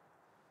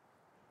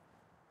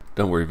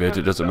 Don't worry, Veg.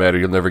 It doesn't matter.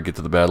 You'll never get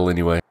to the battle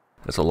anyway.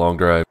 That's a long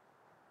drive.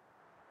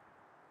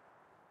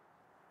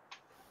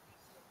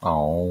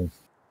 Oh.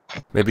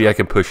 Maybe I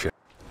can push you.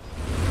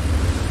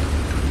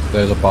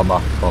 There's a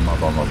bomber.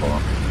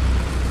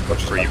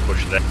 Watch Where you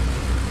push that.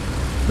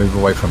 Move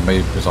away from me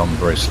because I'm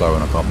very slow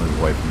and I can't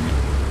move away from you.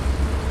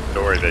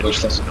 Don't worry, Veg.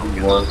 Push that Don't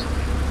get one.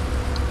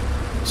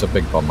 It's a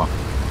big bomber.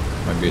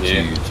 Maybe it's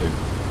Yeah. you too.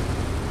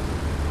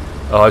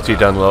 Oh, I see you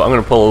down low. I'm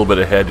going to pull a little bit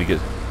ahead to get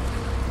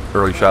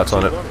early shots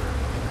on it.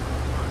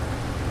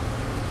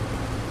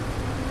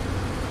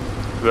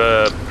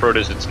 The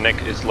Protoss, its neck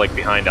is like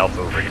behind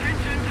Alpha over here.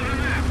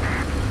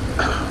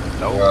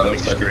 No, Yeah, let me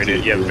that's like straight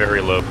it. a Yeah, T2.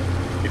 very low.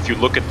 If you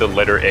look at the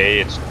letter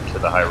A, it's to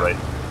the high right.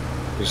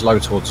 He's low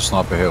towards the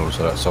Sniper Hill,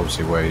 so that's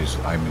obviously where he's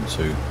aiming to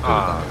do the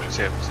damage.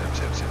 Same.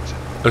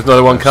 There's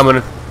another one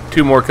coming.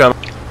 Two more coming.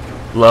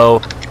 Low.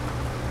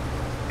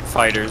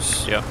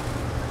 Fighters, yeah.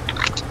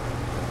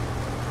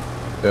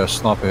 Yeah,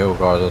 Sniper Hill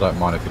guys, I don't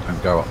mind if you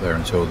don't go up there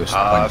until this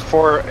plane's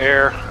 4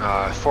 air,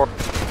 4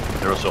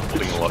 They're also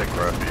holding a lot of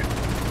ground.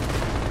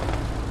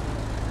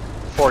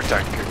 4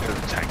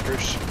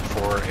 tankers,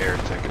 4 air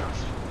taking off.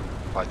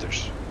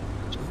 Fighters.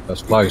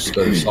 that's close.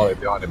 They're slightly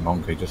behind him,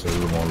 Monkey, just a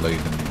little more lead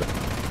than you.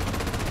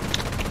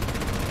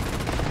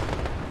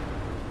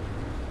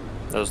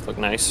 Those look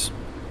nice.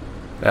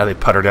 Ah, they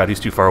puttered out. He's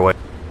too far away.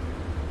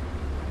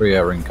 3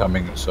 air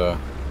incoming. It's right,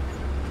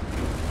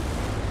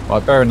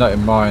 bearing that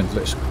in mind,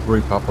 let's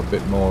group up a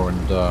bit more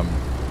and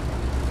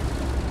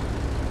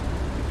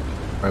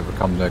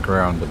overcome their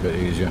ground a bit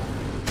easier.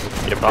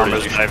 Yeah,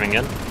 Bombers Protoss, diving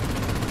in.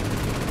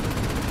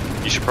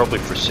 you should probably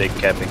forsake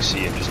capping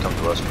C and just come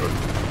to us, bro.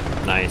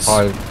 Nice.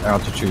 High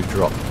altitude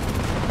drop.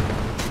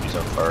 He's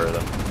on fire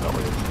then. Not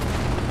really.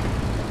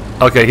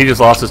 Okay, he just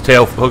lost his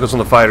tail. Focus on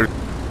the fighter.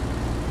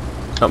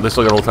 Oh, they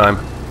still got a little time.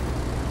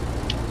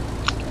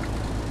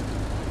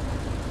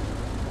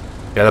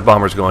 Yeah, that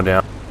bomber's going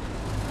down.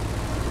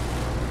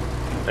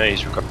 Yeah,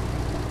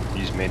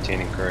 he's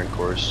maintaining current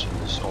course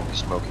and is only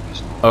smoking.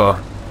 He's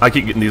Oh, I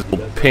keep getting these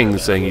little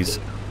pings saying he's...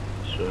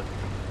 Sure.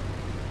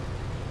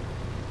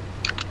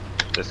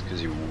 That's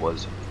because he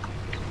was.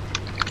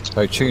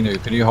 Hey,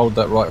 Chinu, can you hold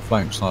that right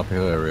flank Sniper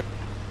Hill area?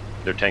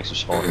 Their tanks are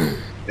spawning.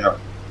 Yeah.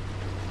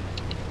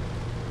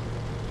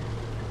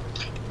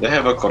 They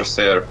have a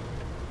Corsair.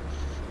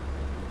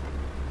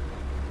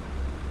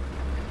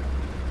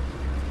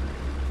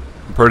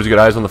 Purdy's got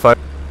eyes on the fight.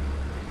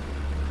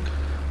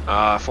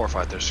 4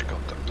 fighters. Three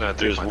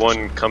There's fighters.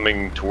 one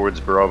coming towards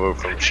Bravo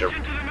from ship.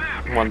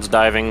 One's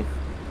diving.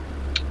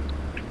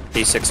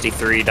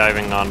 P-63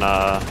 diving on,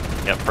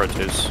 yeah,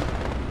 Protoss.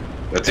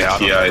 That's Yeah, a I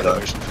don't TI have though.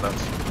 elevation for that.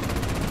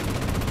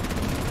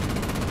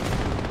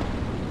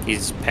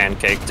 He's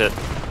pancaked it.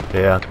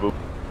 Yeah.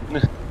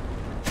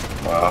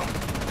 Wow.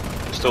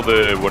 Still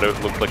the what it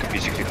looked like a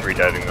P-63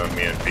 diving on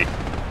me and B.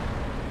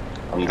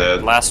 I'm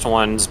dead. Last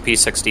one's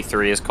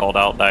P-63 is called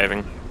out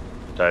diving.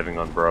 Diving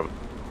on Bravo.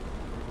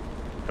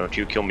 Don't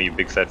you kill me, you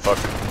big fat fuck.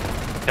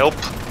 Help!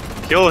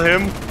 Kill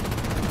him!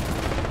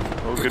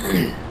 Oh, good.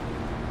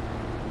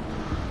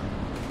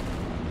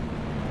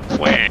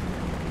 Wah.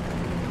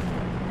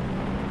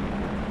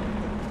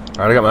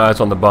 Alright, I got my eyes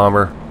on the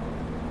bomber.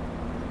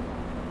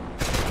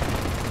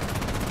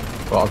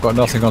 Well, I've got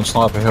nothing on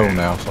Sniper Hill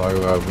now,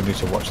 so we need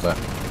to watch that.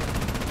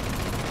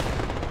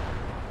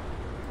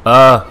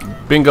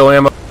 Bingo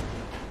ammo.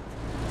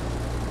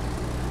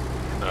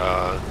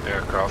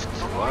 Aircraft.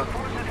 What?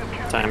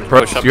 Time to Pro,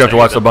 push up. you have to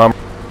watch the bomber.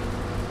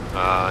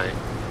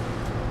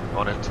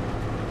 On it.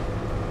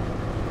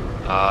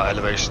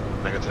 Elevation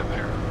negative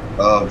here.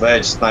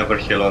 Veg, Sniper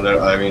Hill on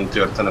there, I mean to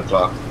your 10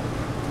 o'clock.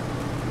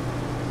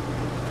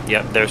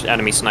 Yep, there's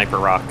enemy sniper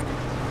rock.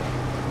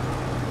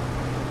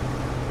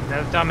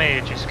 No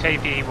damage, it's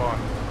KV1.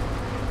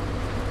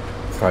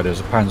 Okay, there's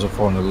a Panzer IV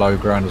on the low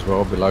ground as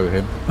well, below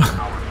him.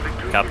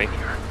 Copy.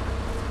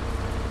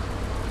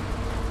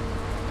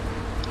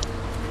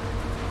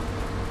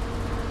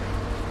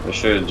 We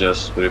should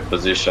just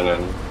reposition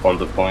and hold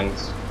the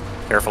points.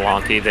 Careful,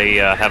 Honky. They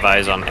have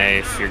eyes on A.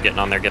 If you're getting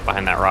on there, get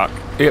behind that rock.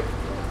 Yep.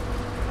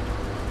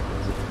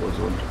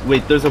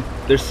 Wait,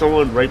 there's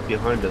someone right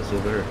behind us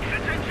over there.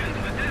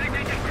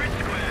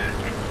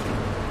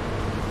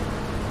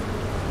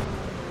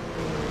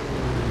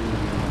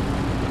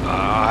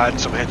 I had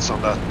some hits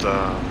on that.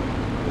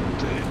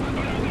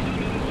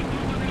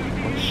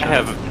 I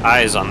have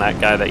eyes on that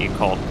guy that you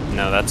called.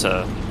 No, that's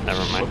a...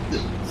 Never mind.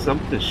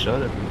 Something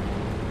shot at me.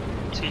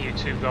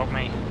 TU2 got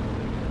me.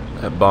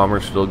 That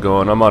bomber's still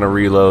going. I'm on a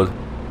reload.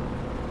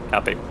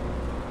 Copy.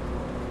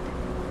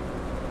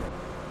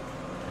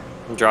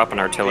 I'm dropping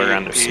artillery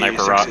on their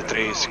sniper rock.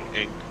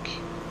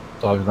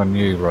 Diving on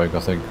you, Rogue, I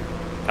think.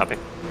 Copy.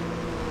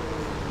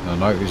 I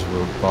noticed we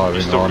were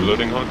firing Still on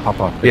reloading, huh?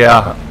 Papa.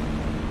 Yeah.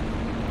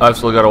 I've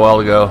still got a while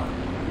to go.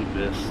 You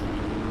missed.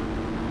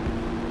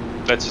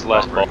 That's his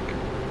last ball.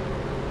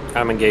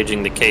 I'm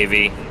engaging the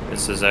KV.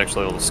 This is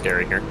actually a little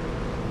scary here.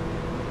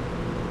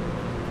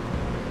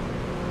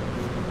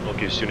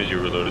 Okay, as soon as you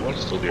reload it,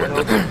 it's still the What air.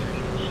 else?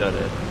 Shut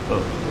it.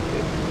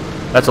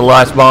 Oh, That's the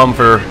last bomb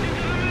for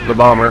the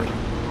bomber.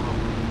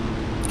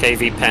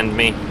 KV penned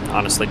me.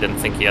 Honestly, didn't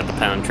think he had the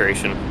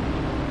penetration.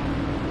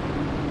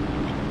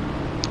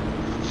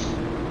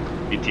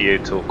 ETA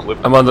till clip.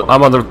 I'm on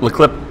the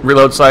clip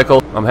reload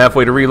cycle. I'm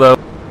halfway to reload.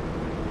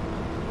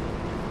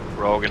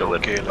 Rogue and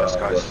okay, let's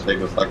guys. It'll take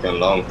a fucking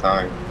long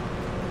time.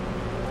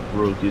 okay.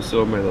 Rogue, you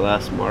saw my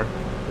last mark?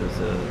 There's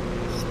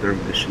a stern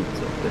machines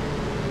up there.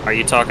 Are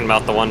you talking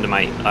about the one to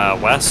my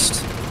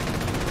west?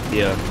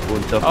 Yeah,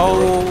 one tough.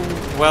 Oh,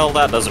 well,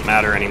 that doesn't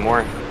matter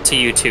anymore.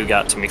 TU2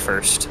 got to me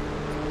first.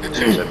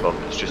 Suicide bomb,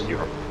 it's just you.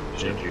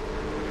 It's just you.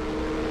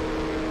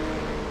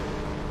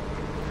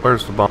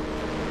 Where's the bomb?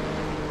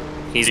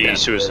 He's The dead.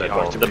 suicide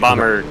bomb. The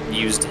bomber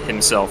used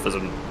himself as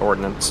an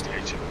ordnance.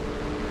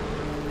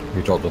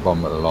 You dropped the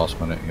bomb at the last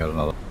minute, you had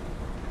another.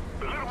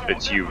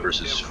 It's you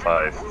versus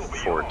 4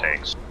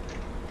 tanks.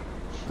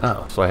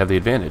 Oh, so I have the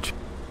advantage.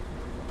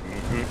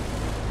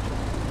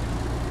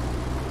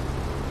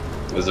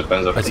 This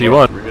depends on I see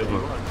one.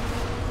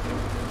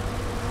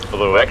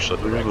 Although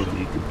actually, Three of them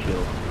you could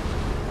kill.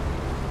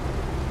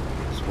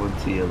 There's one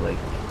to you like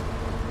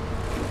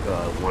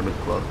 1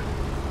 o'clock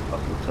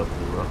up the top of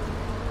the rock.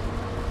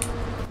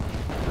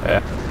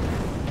 Yeah.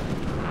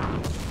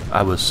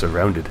 I was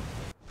surrounded.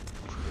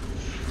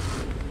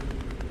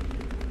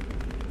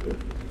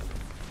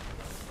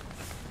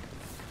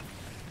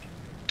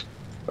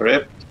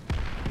 Rip.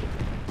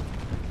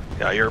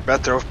 Yeah, you're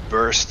better off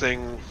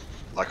bursting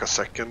like a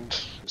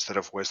second instead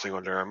of wasting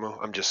all your ammo.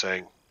 I'm just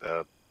saying,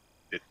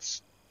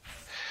 it's...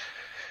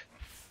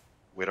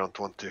 We don't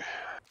want to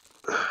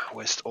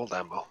waste all the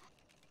ammo.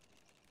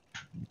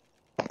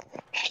 I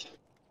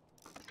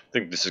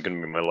think this is gonna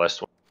be my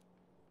last one.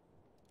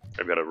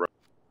 I've got to run.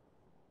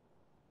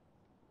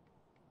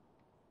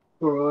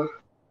 Alright.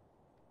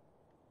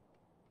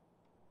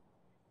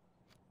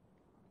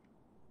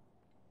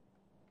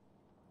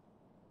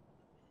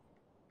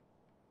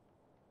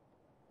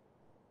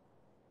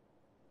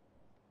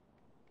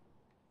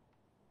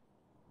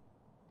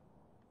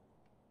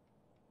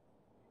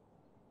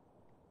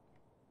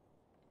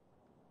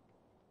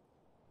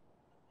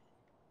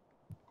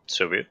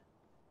 Soviet.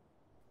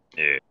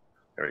 Yeah.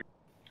 There we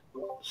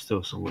go.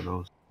 Still someone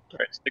else.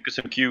 Alright, stick us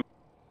in queue.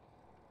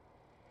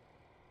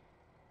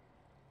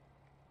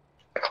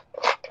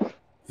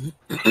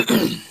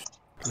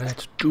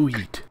 Let's do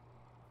it.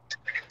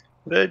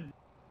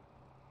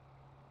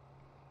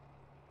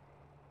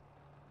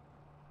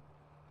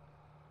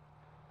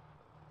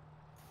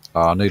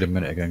 I need a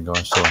minute again,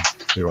 guys, so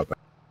be right back.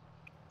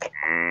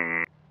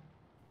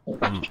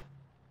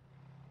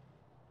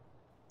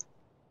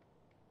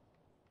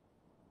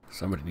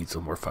 Somebody needs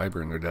some more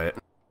fiber in their diet.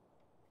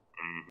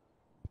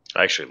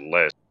 Actually,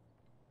 less.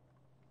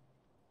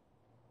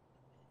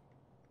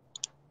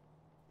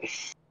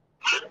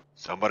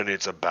 Somebody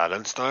needs a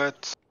balanced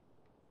diet?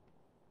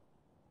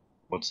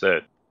 What's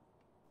that?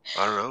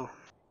 I don't know.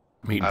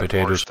 Meat and Add more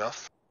potatoes.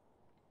 stuff?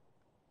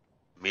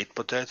 Meat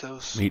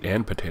potatoes? Meat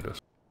and potatoes.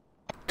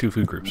 2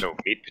 food groups. No,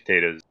 meat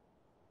potatoes.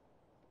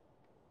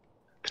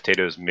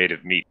 Potatoes made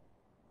of meat.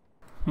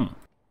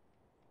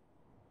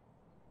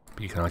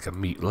 Be kind of like a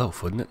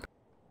meatloaf, wouldn't it?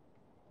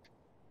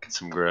 Get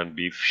some ground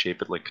beef,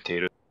 shape it like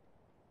potatoes.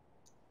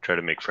 Try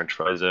to make french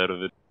fries out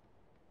of it.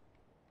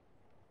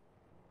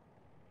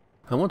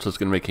 I once was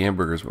going to make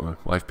hamburgers, but my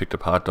wife picked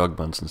up hot dog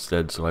buns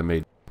instead, so I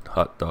made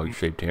hot dog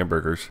shaped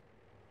hamburgers.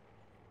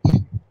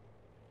 And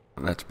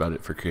that's about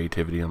it for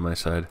creativity on my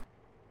side.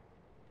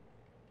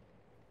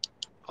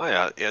 Oh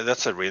yeah,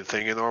 that's a real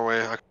thing in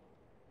Norway.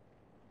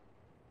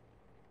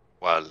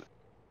 Well,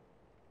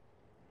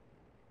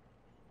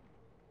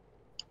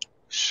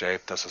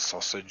 shaped as a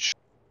sausage,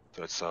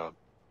 so it's a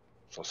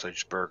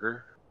sausage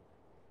burger.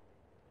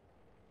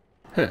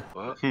 Huh.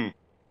 What?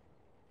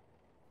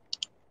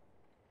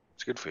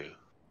 It's good for you.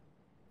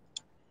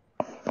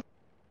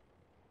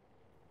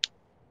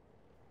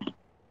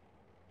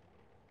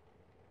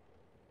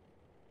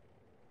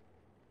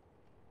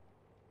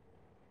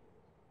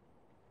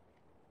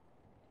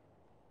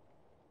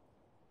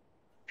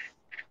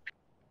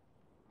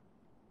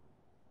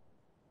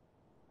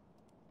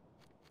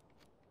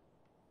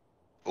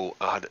 Oh,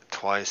 I had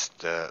twice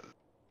the.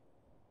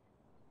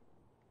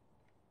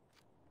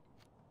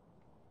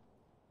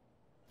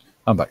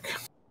 I'm back.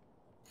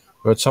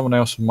 We had someone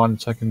else in mind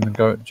taking a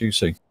go at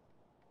GC.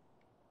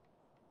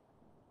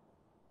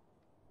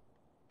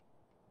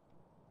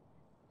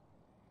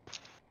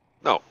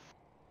 No.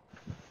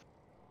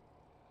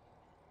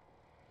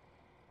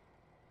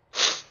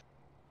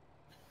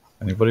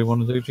 Anybody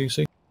want to do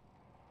GC?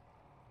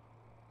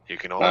 You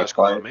can always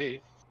call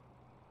me.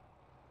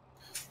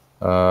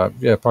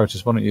 Yeah,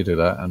 Practice, why don't you do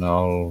that, and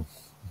I'll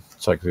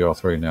take the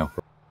R3 now.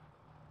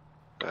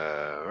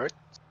 Right.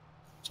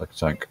 Take a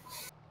tank.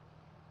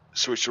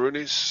 Switch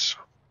Roonies.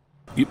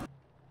 Yep.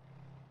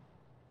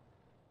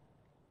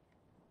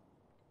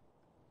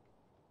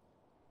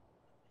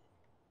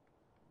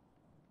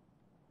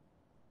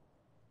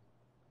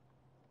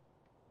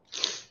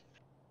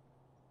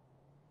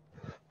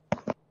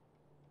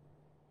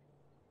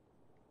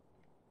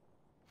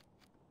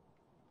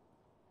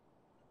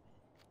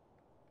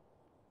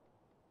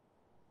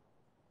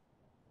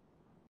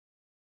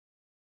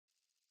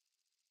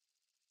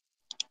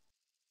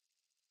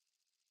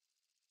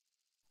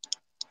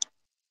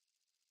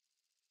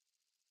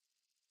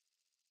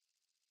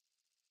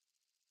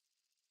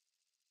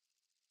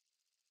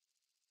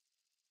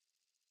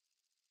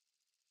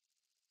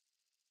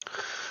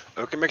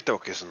 Okay,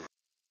 McDockison.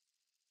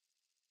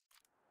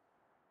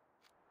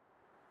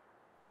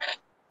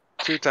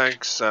 2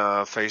 tanks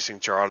facing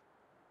Charlie.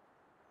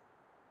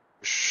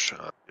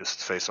 Just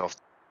face off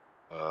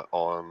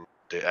on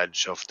the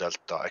edge of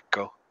Delta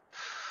Echo.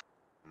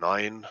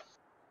 9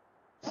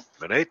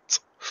 and 8.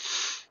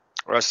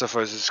 Rest of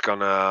us is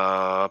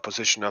gonna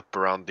position up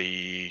around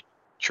the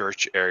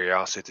church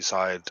area, city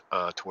side,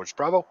 towards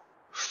Bravo.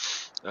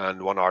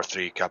 And 1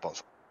 R3 cap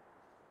off.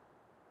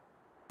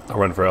 I'll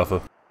run for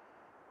Alpha.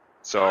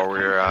 So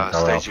we're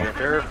staging up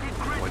here.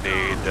 We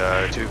need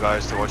 2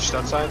 guys to watch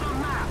that side.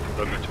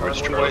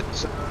 Towards We'll Charlie.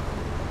 wait.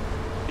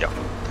 Yeah.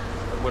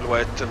 And we'll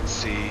wait and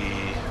see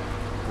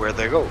where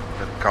they go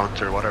and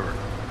counter whatever.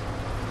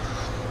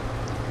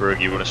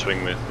 Rogue, you want to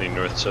swing with the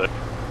north side?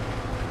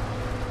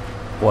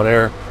 1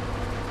 air.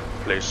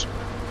 Please.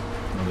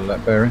 Under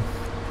that bearing.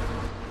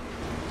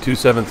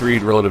 273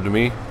 relative to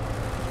me.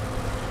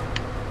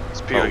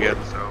 It's P again,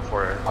 so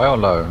 4 air. High or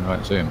low? I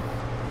don't see him.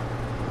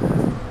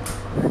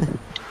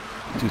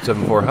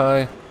 274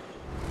 high.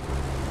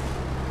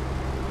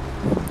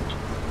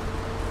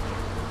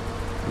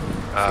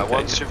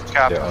 Once you've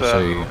capped Yeah,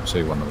 I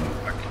see one of them.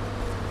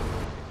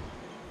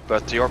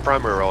 But your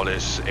primary role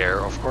is air,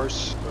 of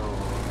course. So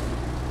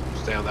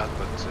stay on that,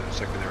 but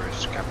secondary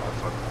is cap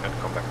alpha and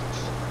come back to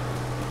us.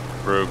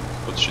 Rogue,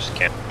 let's just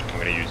camp. I'm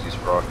gonna use these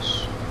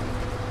rocks.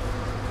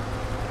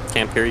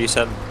 Camp here, you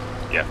said?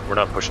 Yeah, we're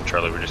not pushing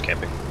Charlie, we're just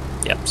camping.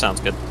 Yep,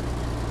 sounds good.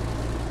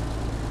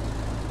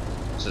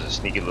 This is a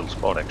sneaky little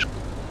spot, actually.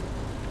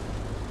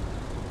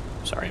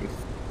 Sorry, I'm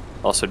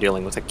also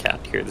dealing with a cat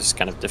here. This is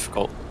kind of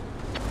difficult.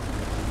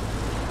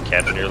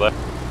 Cat on your left.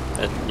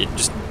 It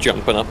just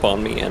jumping up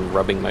on me and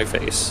rubbing my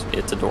face.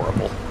 It's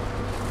adorable.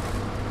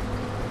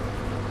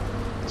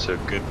 So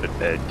good but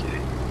bad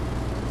kitty.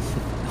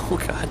 Oh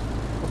god.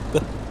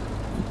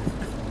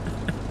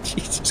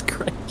 Jesus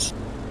Christ.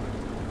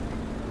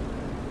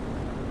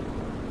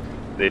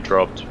 They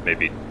dropped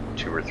maybe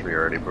 2 or 3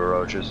 already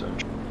barrages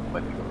and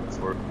might be going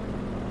for it.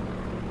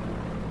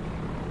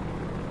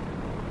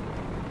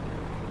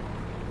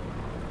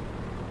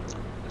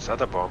 Is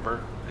that a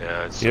bomber?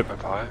 Yeah, it's Yep.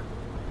 up high.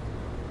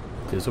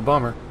 It is a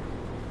bomber.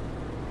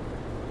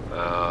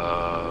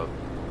 Yeah,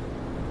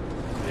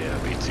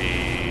 BT.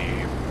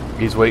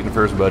 He's waiting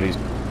for his buddies.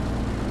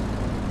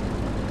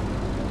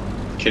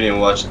 Can you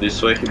watch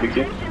this way,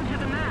 Hibiki?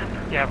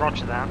 Yeah,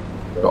 roger that.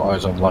 Got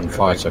eyes on 1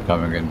 fighter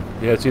coming in.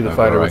 Yeah, it's either Over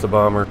fighter right. with the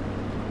bomber.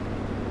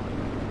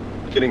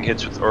 Getting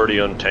hits with already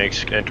on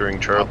tanks entering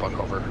Charlie. Up on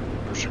cover.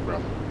 Pushing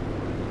Bravo.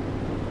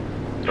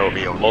 No,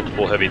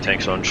 multiple heavy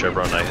tanks on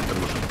Chevron. I hit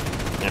them with.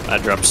 Yep, I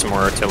dropped some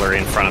more artillery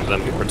in front of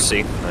them towards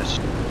sea. Nice.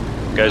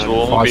 Guys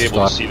will only be able to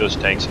Five-star. see those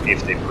tanks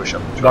if they push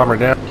up. the Bomber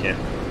Charlie. down. Can't.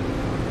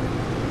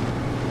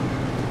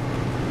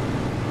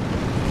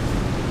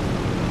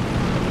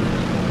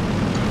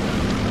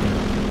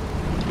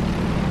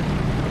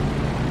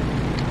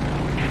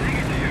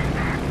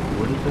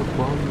 What is that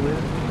bomb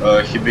with?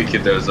 Hibiki,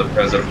 there's a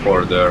Panzer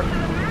IV there.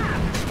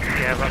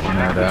 Yeah, roger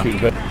Yeah, that. there.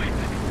 Shooting back.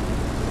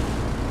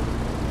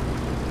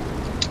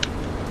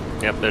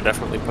 Yep, they're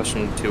definitely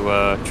pushing to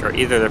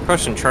either they're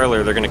pushing Charlie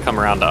or they're going to come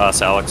around to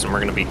us, Alex, and we're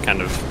going to be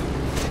kind of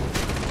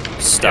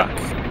stuck.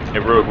 Hey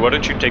Rogue, why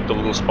don't you take the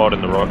little spot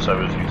in the rocks I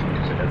was using?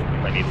 Because it had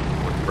I need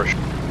more pressure.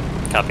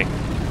 Copy.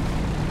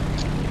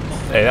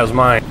 Hey, that was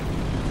mine.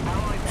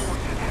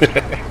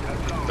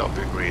 Don't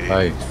be greedy.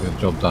 Hey, good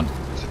job done.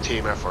 It's a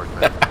team effort,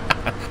 man.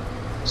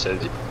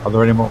 Says Are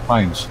there any more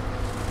planes?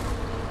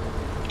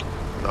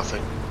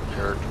 Nothing.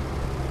 Heard.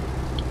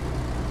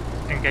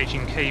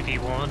 Engaging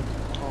KV-1.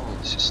 oh,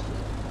 this is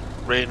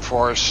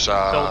Reinforce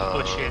Build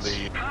bushes.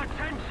 the...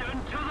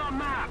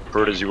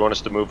 Brutus, you want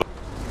us to move up?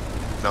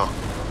 No.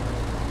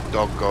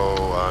 Don't go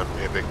and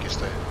Epic, you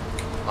stay.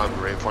 I'm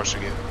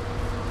reinforcing you.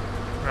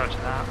 Roger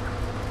that.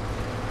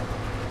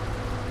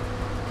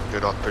 Do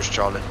not push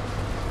Charlie.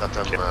 Let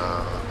them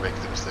make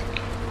the mistake.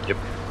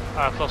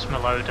 I've lost my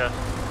loader.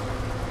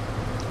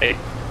 Hey,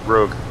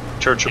 Rogue,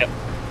 Churchill, Yep.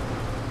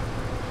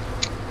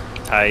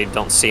 I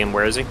don't see him.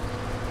 Where is he?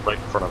 right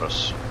in front of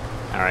us.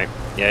 Alright.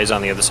 Yeah, he's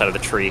on the other side of the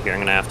tree here. I'm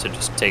gonna have to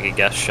just take a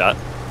guess shot.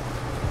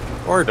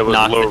 Or That was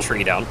knock low. the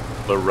tree down.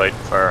 Low right,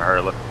 fire higher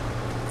left.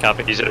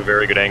 Copy. He's at a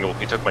very good angle.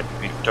 He took my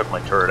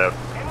turret out.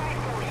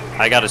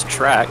 I got his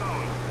track.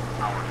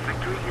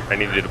 I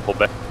needed you to pull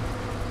back.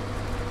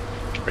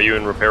 Are you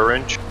in repair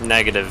range?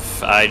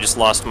 Negative. I just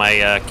lost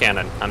my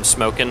cannon. I'm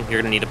smoking.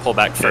 You're gonna need to pull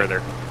back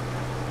further.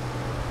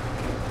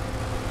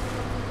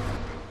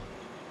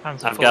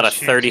 Panzer I've IV got a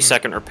shooting-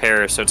 30-second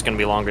repair, so it's gonna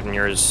be longer than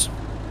yours.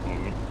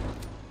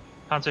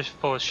 Panzer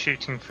IV is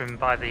shooting from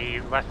by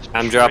the left.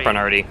 I'm tree dropping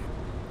already.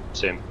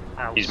 Same.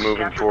 out. He's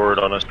moving forward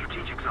on us.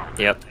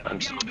 Yep.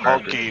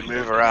 Honky,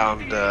 move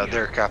around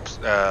their cap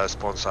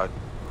spawn side.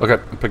 Okay,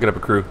 I'm picking up a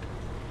crew.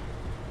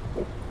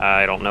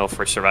 I don't know if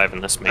we're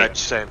surviving this, mate. Right,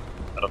 same.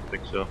 I don't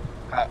think so.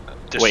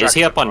 Wait, is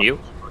he up on you?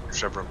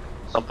 Chevron.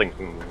 Something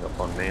up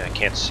on me. I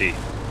can't see,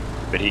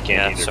 but he can't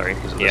Yeah, either sorry.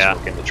 because of the Yeah.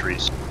 smoke in the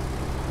trees.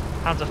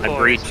 Panzer I IV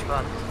breach. is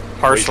front.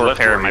 Partial He's left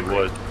repair where my he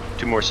was.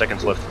 2 more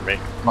seconds left for me.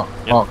 Mark,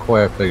 Yep. Mark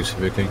where, please,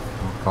 Vicky.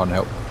 I can't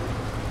help.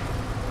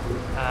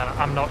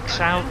 I'm knocked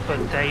out,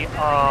 but they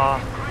are.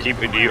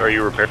 Are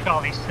you repaired?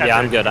 Charlie 7. Yeah,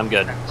 I'm good. I'm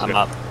good. I'm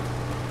up.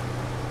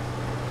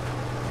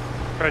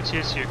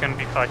 Proteus, you're going to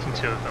be fighting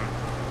 2 of them.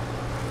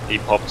 He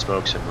popped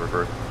smokes and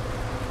revert.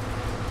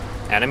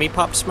 Enemy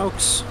pop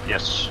smokes?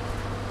 Yes.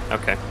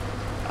 Okay.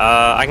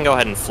 I can go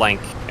ahead and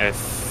flank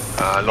if.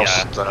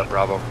 Lost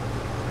Bravo.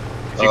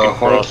 If you can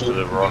cross to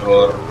the rock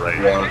or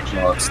right.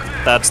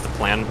 That's the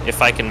plan.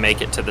 If I can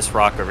make it to this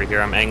rock over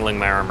here, I'm angling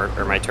my armor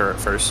or my turret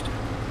first.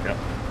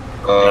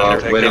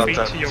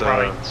 KV to your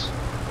right.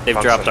 They've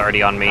dropped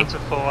already on me. Panzer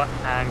IV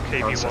and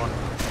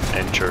KV-1.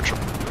 And Churchill.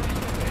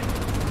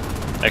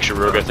 Actually,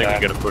 Rogue, I think we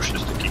gotta push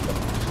this to keep up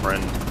with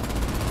friend.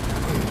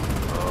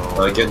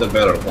 Get the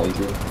better on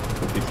you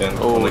if you can.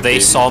 Oh, they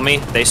saw me.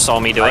 They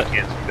saw me do I it.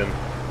 can't see them.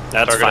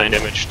 That's Target fine.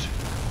 damaged.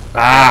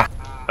 Ah!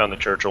 Found the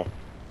Churchill.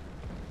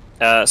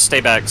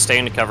 Stay back. Stay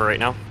into cover right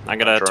now. I'm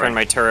gonna Trying. turn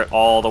my turret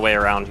all the way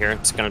around here.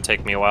 It's gonna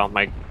take me a while.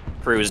 My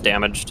crew is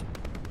damaged.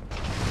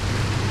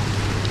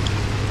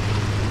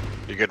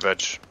 You good,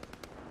 Veg.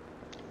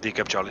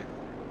 Decap Charlie.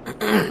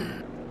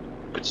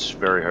 It's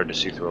very hard to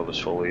see through all this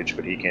foliage,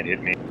 but he can't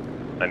hit me.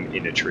 I'm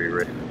in a tree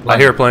right. I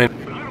hear a plane.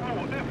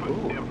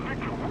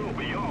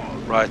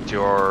 Right,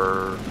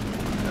 your...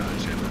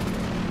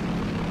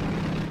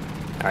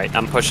 Alright,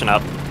 I'm pushing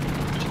up.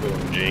 Still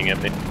G'ing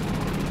at me.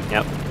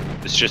 Yep.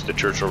 It's just the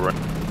Churchill run.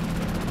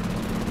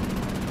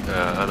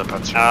 and a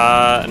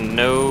Panzer.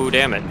 No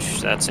damage.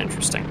 That's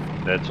interesting.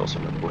 That's also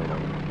not bueno.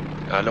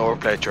 Lower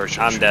plate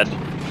Churchill. I'm dead.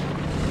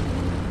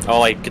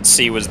 All I could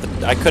see was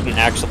I couldn't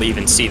actually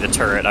even see the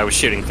turret. I was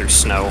shooting through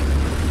snow.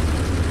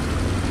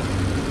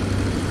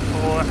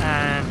 4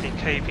 and the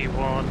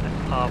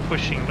KV-1 are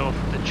pushing north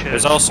of the church.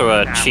 There's also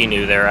a now.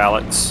 Chinu there,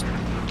 Alex.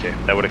 Okay,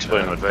 that would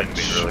explain what Veg.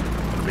 Veg really.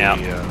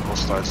 Yeah.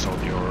 Hostiles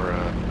on your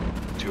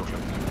 2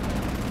 o'clock.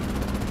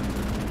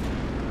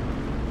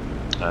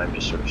 I'm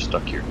just sort of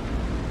stuck here.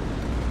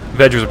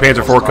 Veg, there's a Panzer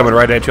IV coming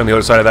right at you on the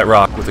other side of that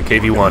rock with a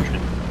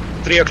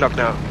KV-1. 3 o'clock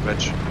now, Veg.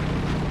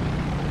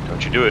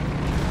 Don't you do it.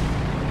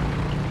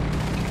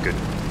 Good.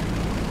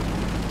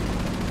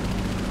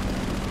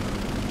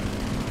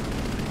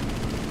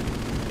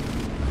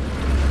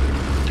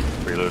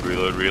 Reload,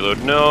 reload,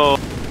 reload. No!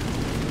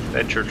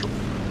 Bad Churchill.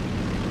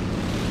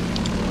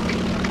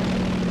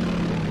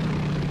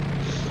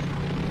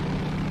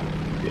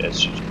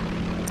 Yes.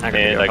 I gotta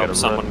And go I help gotta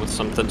someone run. with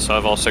something, so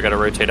I've also got to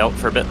rotate out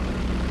for a bit.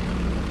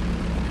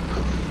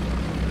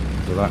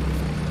 Do that.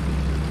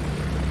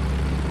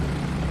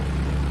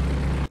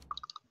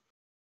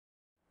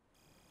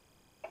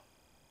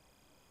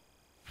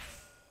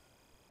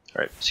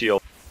 Alright, see you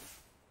all.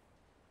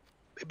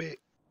 Baby.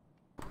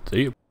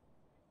 See you.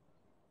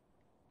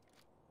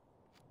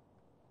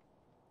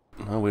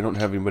 Well, we don't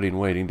have anybody in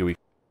waiting, do we?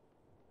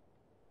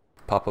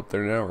 Pop up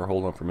there now, or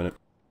hold on for a minute?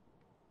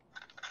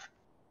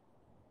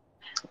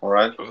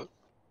 Alright.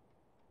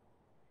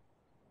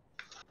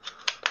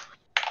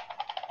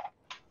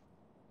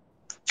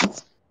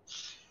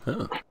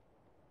 Huh.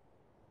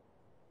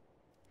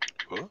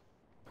 What?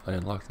 I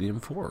unlocked the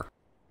M4.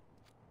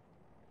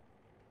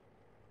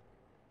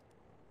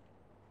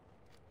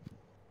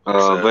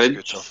 Veg,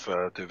 Good stuff,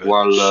 to Veg.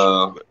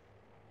 while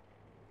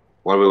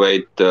While we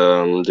wait,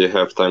 do you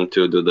have time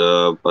to do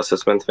the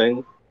assessment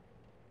thing?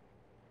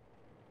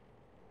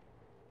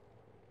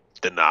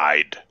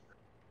 Denied.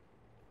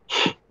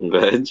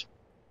 Veg?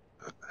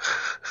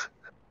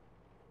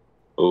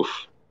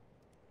 Oof.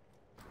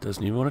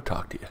 Doesn't even want to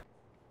talk to you.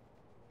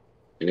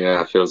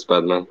 Yeah, feels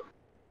bad, man.